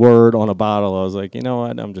another word on a bottle. I was like, you know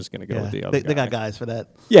what? I'm just going to go Yeah. with the other They guy. got guys for that.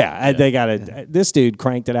 Yeah, they got it. This dude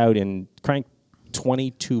cranked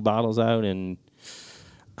 22 bottles out in,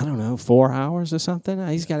 I don't know, 4 hours or something.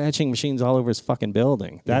 He's got etching machines all over his fucking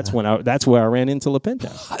building. That's where I ran into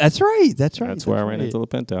Lapinto. That's right. That's That's where I ran into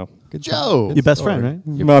Lapinto. Good Joe. Good Your best story. friend,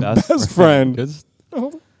 right? Your My best friend. Good.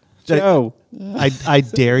 Joe. I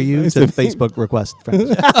dare you to Facebook request friends.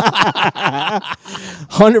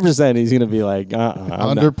 100% he's going to be like,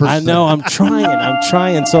 100%. I know, I'm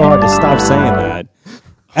trying so hard to stop saying that.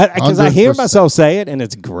 Because I hear 100%. myself say it, and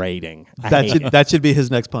it's grating. That should be his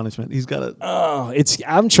next punishment. He's got to.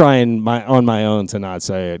 I'm trying on my own to not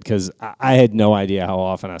say it, because I had no idea how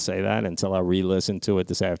often I say that until I re-listened to it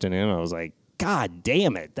this afternoon. I was like, God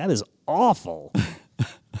damn it, that is awful.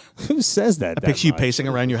 Who says that? Picture you pacing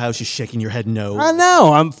around your house, just shaking your head no. I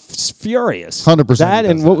know. I'm furious. 100% That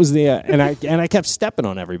he and does what that. was the and I kept stepping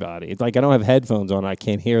on everybody. It's like I don't have headphones on. I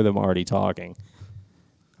can't hear them already talking.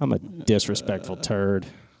 I'm a disrespectful turd.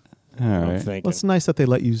 All I'm right. thinking. Well, it's nice that they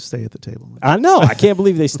let you stay at the table. I know. I can't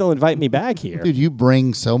believe they still invite me back here. Dude, you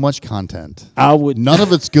bring so much content. I would None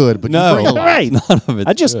of it's good, but No. you bring a lot. Right. None of it's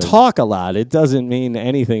I just good. talk a lot. It doesn't mean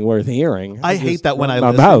anything worth hearing. I hate just that when I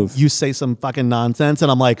run my listen, mouth. you say some fucking nonsense, and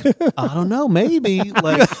I'm like, I don't know, maybe.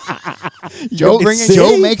 Like, Joe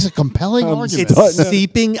makes a compelling argument. It's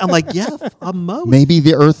seeping. I'm like, yeah, I'm most. Maybe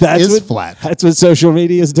the Earth is flat. That's what social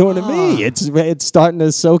media is doing to me. It's starting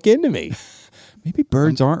to soak into me. Maybe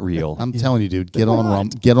birds aren't real. I'm telling you, dude. Get on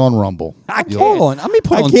Rumble. Hold on. Let me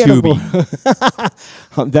put on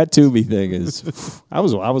Tubi. That Tubi thing is. I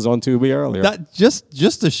was on Tubi earlier.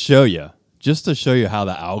 Just to show you how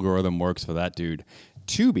the algorithm works for that dude.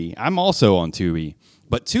 Tubi. I'm also on Tubi,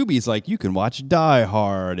 but Tubi's like you can watch Die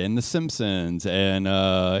Hard and The Simpsons and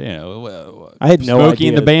I had no Smokey idea.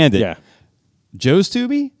 and the Bandit. Yeah. Joe's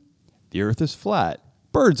Tubi. The Earth is flat.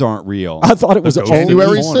 Birds aren't real. I thought it was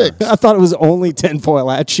January 6th. I thought it was only tinfoil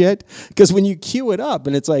hat shit. Because when you queue it up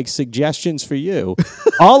and it's like suggestions for you,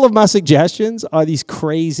 all of my suggestions are these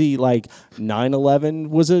crazy, like 9/11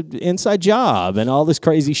 was an inside job and all this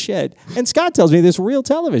crazy shit. And Scott tells me there's real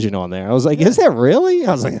television on there. I was like, is there really?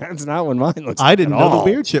 I was like, that's not what mine looks like. I didn't at know all.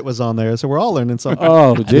 the weird shit was on there, so we're all learning something.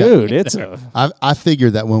 Oh, dude, it's a. I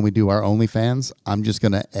figured that when we do our OnlyFans, I'm just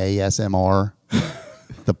gonna ASMR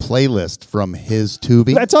the playlist from his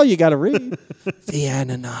Tubi. That's all you got to read. The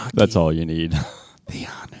Anunnaki. That's all you need. The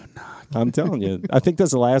Anunnaki. I'm telling you. I think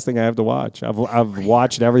that's the last thing I have to watch. I've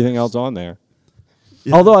watched everything else on there.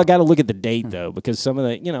 Yeah. Although I got to look at the date though, because some of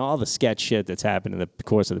the all the sketch shit that's happened in the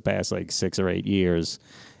course of the past like 6 or 8 years,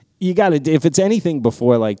 you got to if it's anything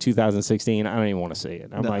before like 2016, I don't even want to see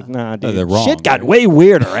it. I'm like, nah, dude. They're wrong, shit got way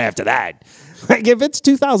weirder after that. Like if it's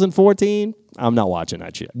 2014, I'm not watching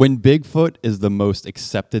that shit. When Bigfoot is the most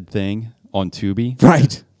accepted thing on Tubi,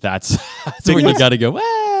 Right. That's when you got to go.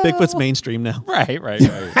 Well, Bigfoot's mainstream now. Right.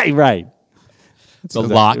 Right. The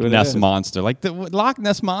Loch Ness monster, like the Loch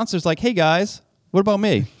Ness monster's like, hey guys, what about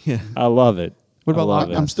me? Yeah, I love it. What about I love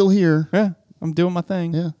Loch it. I'm still here. Yeah, I'm doing my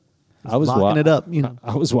thing. Yeah. I was locking it up.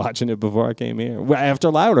 I was watching it before I came here. After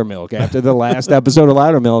Loudermilk, after the last episode of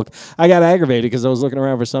Loudermilk, I got aggravated because I was looking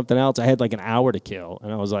around for something else. I had like an hour to kill,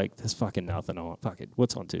 and I was like, "There's fucking nothing on. Fuck it.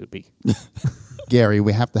 What's on Tubi?" Gary,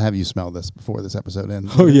 we have to have you smell this before this episode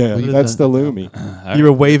ends. Oh yeah, What is that's that? the Lumi. You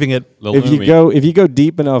were waving it. If you go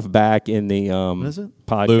deep enough back in the is it?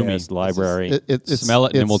 podcast Lumi. library, It's- Smell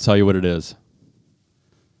it, and then we'll tell you what it is.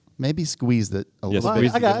 Maybe squeeze it a Yes, little Well,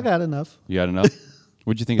 please. bit. I got enough. You got enough?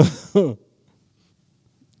 What'd you think of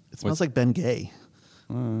It smells like Ben Gay.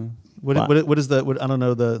 Uh, What is the? I don't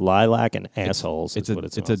know the. lilac and assholes. It's is what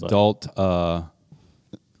it it's smells like. adult.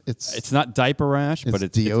 It's It's not diaper rash, but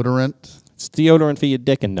it's deodorant. It's deodorant for your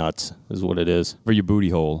dick and nuts, is what it is. for your booty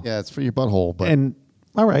hole. Yeah, it's for your butthole. But And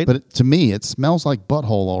all right, to me, it smells like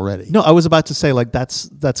butthole already. no, I was about to say like that's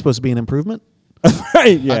supposed to be an improvement.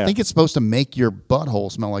 Right? Yeah. I think it's supposed to make your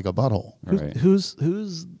butthole smell like a butthole. Right. Who's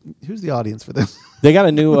the audience for this? They got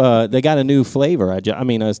a new flavor. I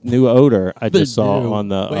mean a new odor. I just saw on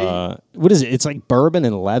the what is it? It's like bourbon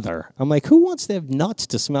and leather. I'm like, who wants to have nuts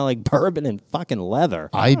to smell like bourbon and fucking leather?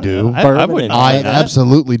 I do. Bourbon wouldn't and I leather.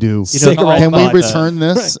 absolutely do. Cigarette Can we butt. return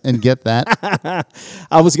this and get that?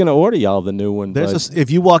 I was gonna order y'all the new one. There's but if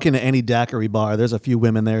you walk into any daiquiri bar, there's a few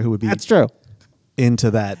women there who would be that's true.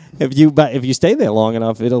 into that. If you stay there long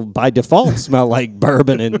enough, it'll by default smell like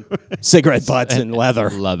bourbon and cigarette butts and leather.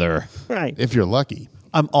 Leather. Right. If you're lucky.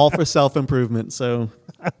 I'm all for self improvement. So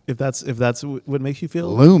if that's what makes you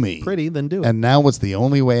feel Lumi. pretty, then do it. And now it's the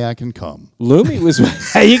only way I can come. Lumi was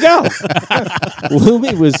there you go.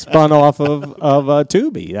 Lumi was spun off of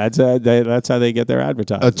Tubi. That's how they get their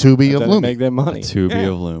advertising. A Tubi That's of how they Lumi. make their money. Tubi Yeah.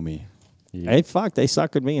 of Lumi. Hey, fuck! They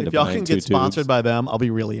suckered me into if y'all buying can 2 get sponsored tubes. by them, I'll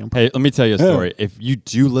be really impressed. Hey, let me tell you a story. If you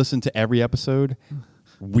do listen to every episode,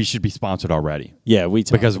 we should be sponsored already. Yeah, we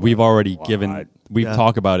talked Because about we've it already a lot. given, we've Yeah.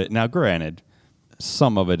 talked about it. Now, granted,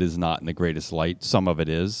 some of it is not in the greatest light. Some of it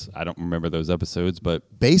is. I don't remember those episodes, but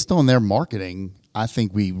Based on their marketing, I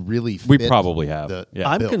think we really we fit probably have. the Yeah.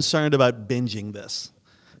 I'm bill. concerned about binging this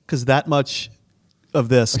because that much of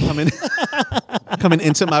this coming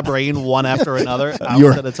into my brain one after another,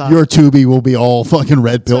 hours at a time. Your Tubi will be all fucking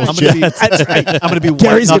red pill I'm shit. gonna be white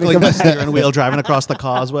Gary's gonna knuckling come my steering wheel driving across the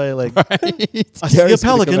causeway. Like I see a Gary's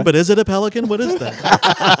gonna pelican, come but is it a pelican? What is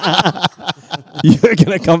that? You're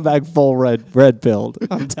gonna come back full red pilled.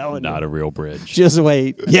 I'm telling Not you. a real bridge. Just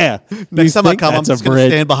wait. Yeah. Next time I think come, I'm that's a just gonna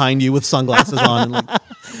bridge? stand behind you with sunglasses on. And like,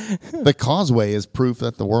 The causeway is proof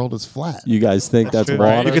that the world is flat. You guys think that's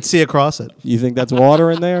water? you could see across it. You think that's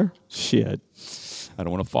water in there? Shit. I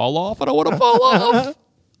don't want to fall off. I don't want to fall off.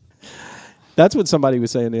 That's what somebody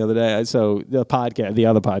was saying the other day. So the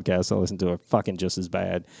other podcast I listened to are fucking just as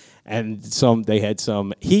bad. And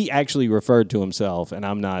he actually referred to himself, and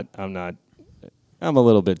I'm not I'm a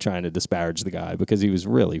little bit trying to disparage the guy because he was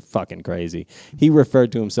really fucking crazy. He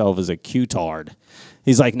referred to himself as a Q-tard.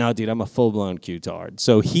 He's like, no, dude, I'm a full-blown Q-tard.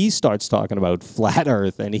 So he starts talking about flat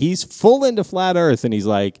Earth, and he's full into flat Earth, and he's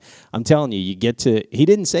like, I'm telling you, you get to... He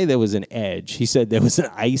didn't say there was an edge. He said there was an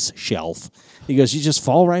ice shelf. He goes, you just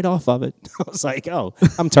fall right off of it. I was like, oh,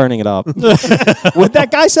 I'm turning it up. What'd that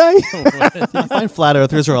guy say? I find flat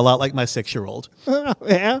earthers are a lot like my 6-year-old.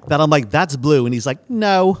 Yeah. That I'm like, that's blue. And he's like,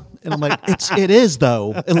 no. And I'm like, it is,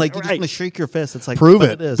 though. And like, you're just Right. going to shake your fist. It's like, Prove but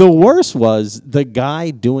it. It is. The worst was the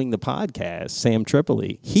guy doing the podcast, Sam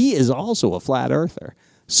Tripoli. He is also a flat earther.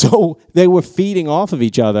 So they were feeding off of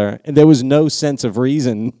each other, and there was no sense of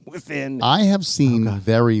reason within. I have seen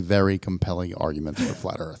very, very compelling arguments for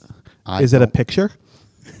flat Earth. Is it a picture?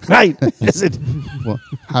 Right. Is it? Well,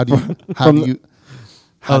 how do you?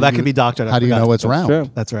 That could be doctored. How do you know it's round? true.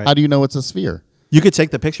 That's right. How do you know it's a sphere? You could take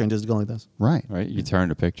the picture and just go like this. Right. Right? You turn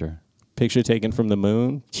the picture. Picture taken from the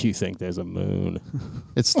moon? Do you think there's a moon?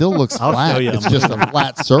 It still looks I'll flat. show you. It's just a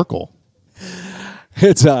flat circle.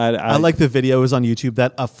 It's I like the videos on YouTube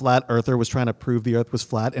that a flat earther was trying to prove the earth was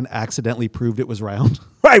flat and accidentally proved it was round.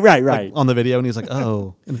 Right. Like, on the video, and he's like,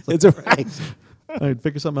 oh. And it's like, It's a right. all right,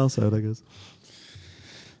 figure something else out, I guess.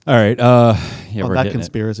 All right. Yeah, On we're that getting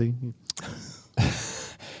conspiracy.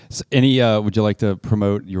 So would you like to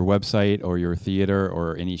promote your website or your theater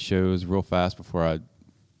or any shows real fast before I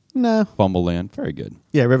No. fumble in? Very good.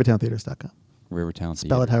 Yeah, rivertowntheaters.com. Rivertown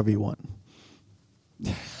Spell Theater. it however you want.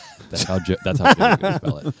 That's how Joe can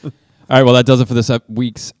spell it. All right, well, that does it for this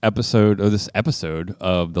week's episode, or this episode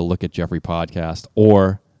of the Look at Jeffrey podcast,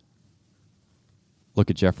 or Look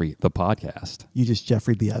at Jeffrey, the podcast. You just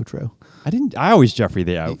Jeffrey'd the outro. I always Jeffrey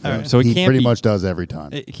the outro, so it He can't pretty be, much does every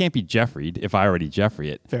time. It can't be Jeffrey'd if I already Jeffrey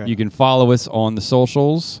it. Fair You enough. can follow us on the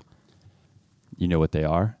socials. You know what they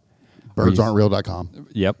are. BirdsAren'tReal.com.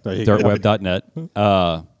 Yep, There you go.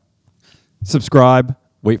 dirtweb.net. Subscribe.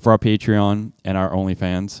 Wait for our Patreon and our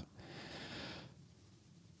OnlyFans.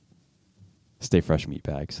 Stay fresh, meat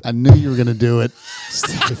bags. I knew you were going to do it.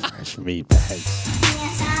 Stay fresh meat bags.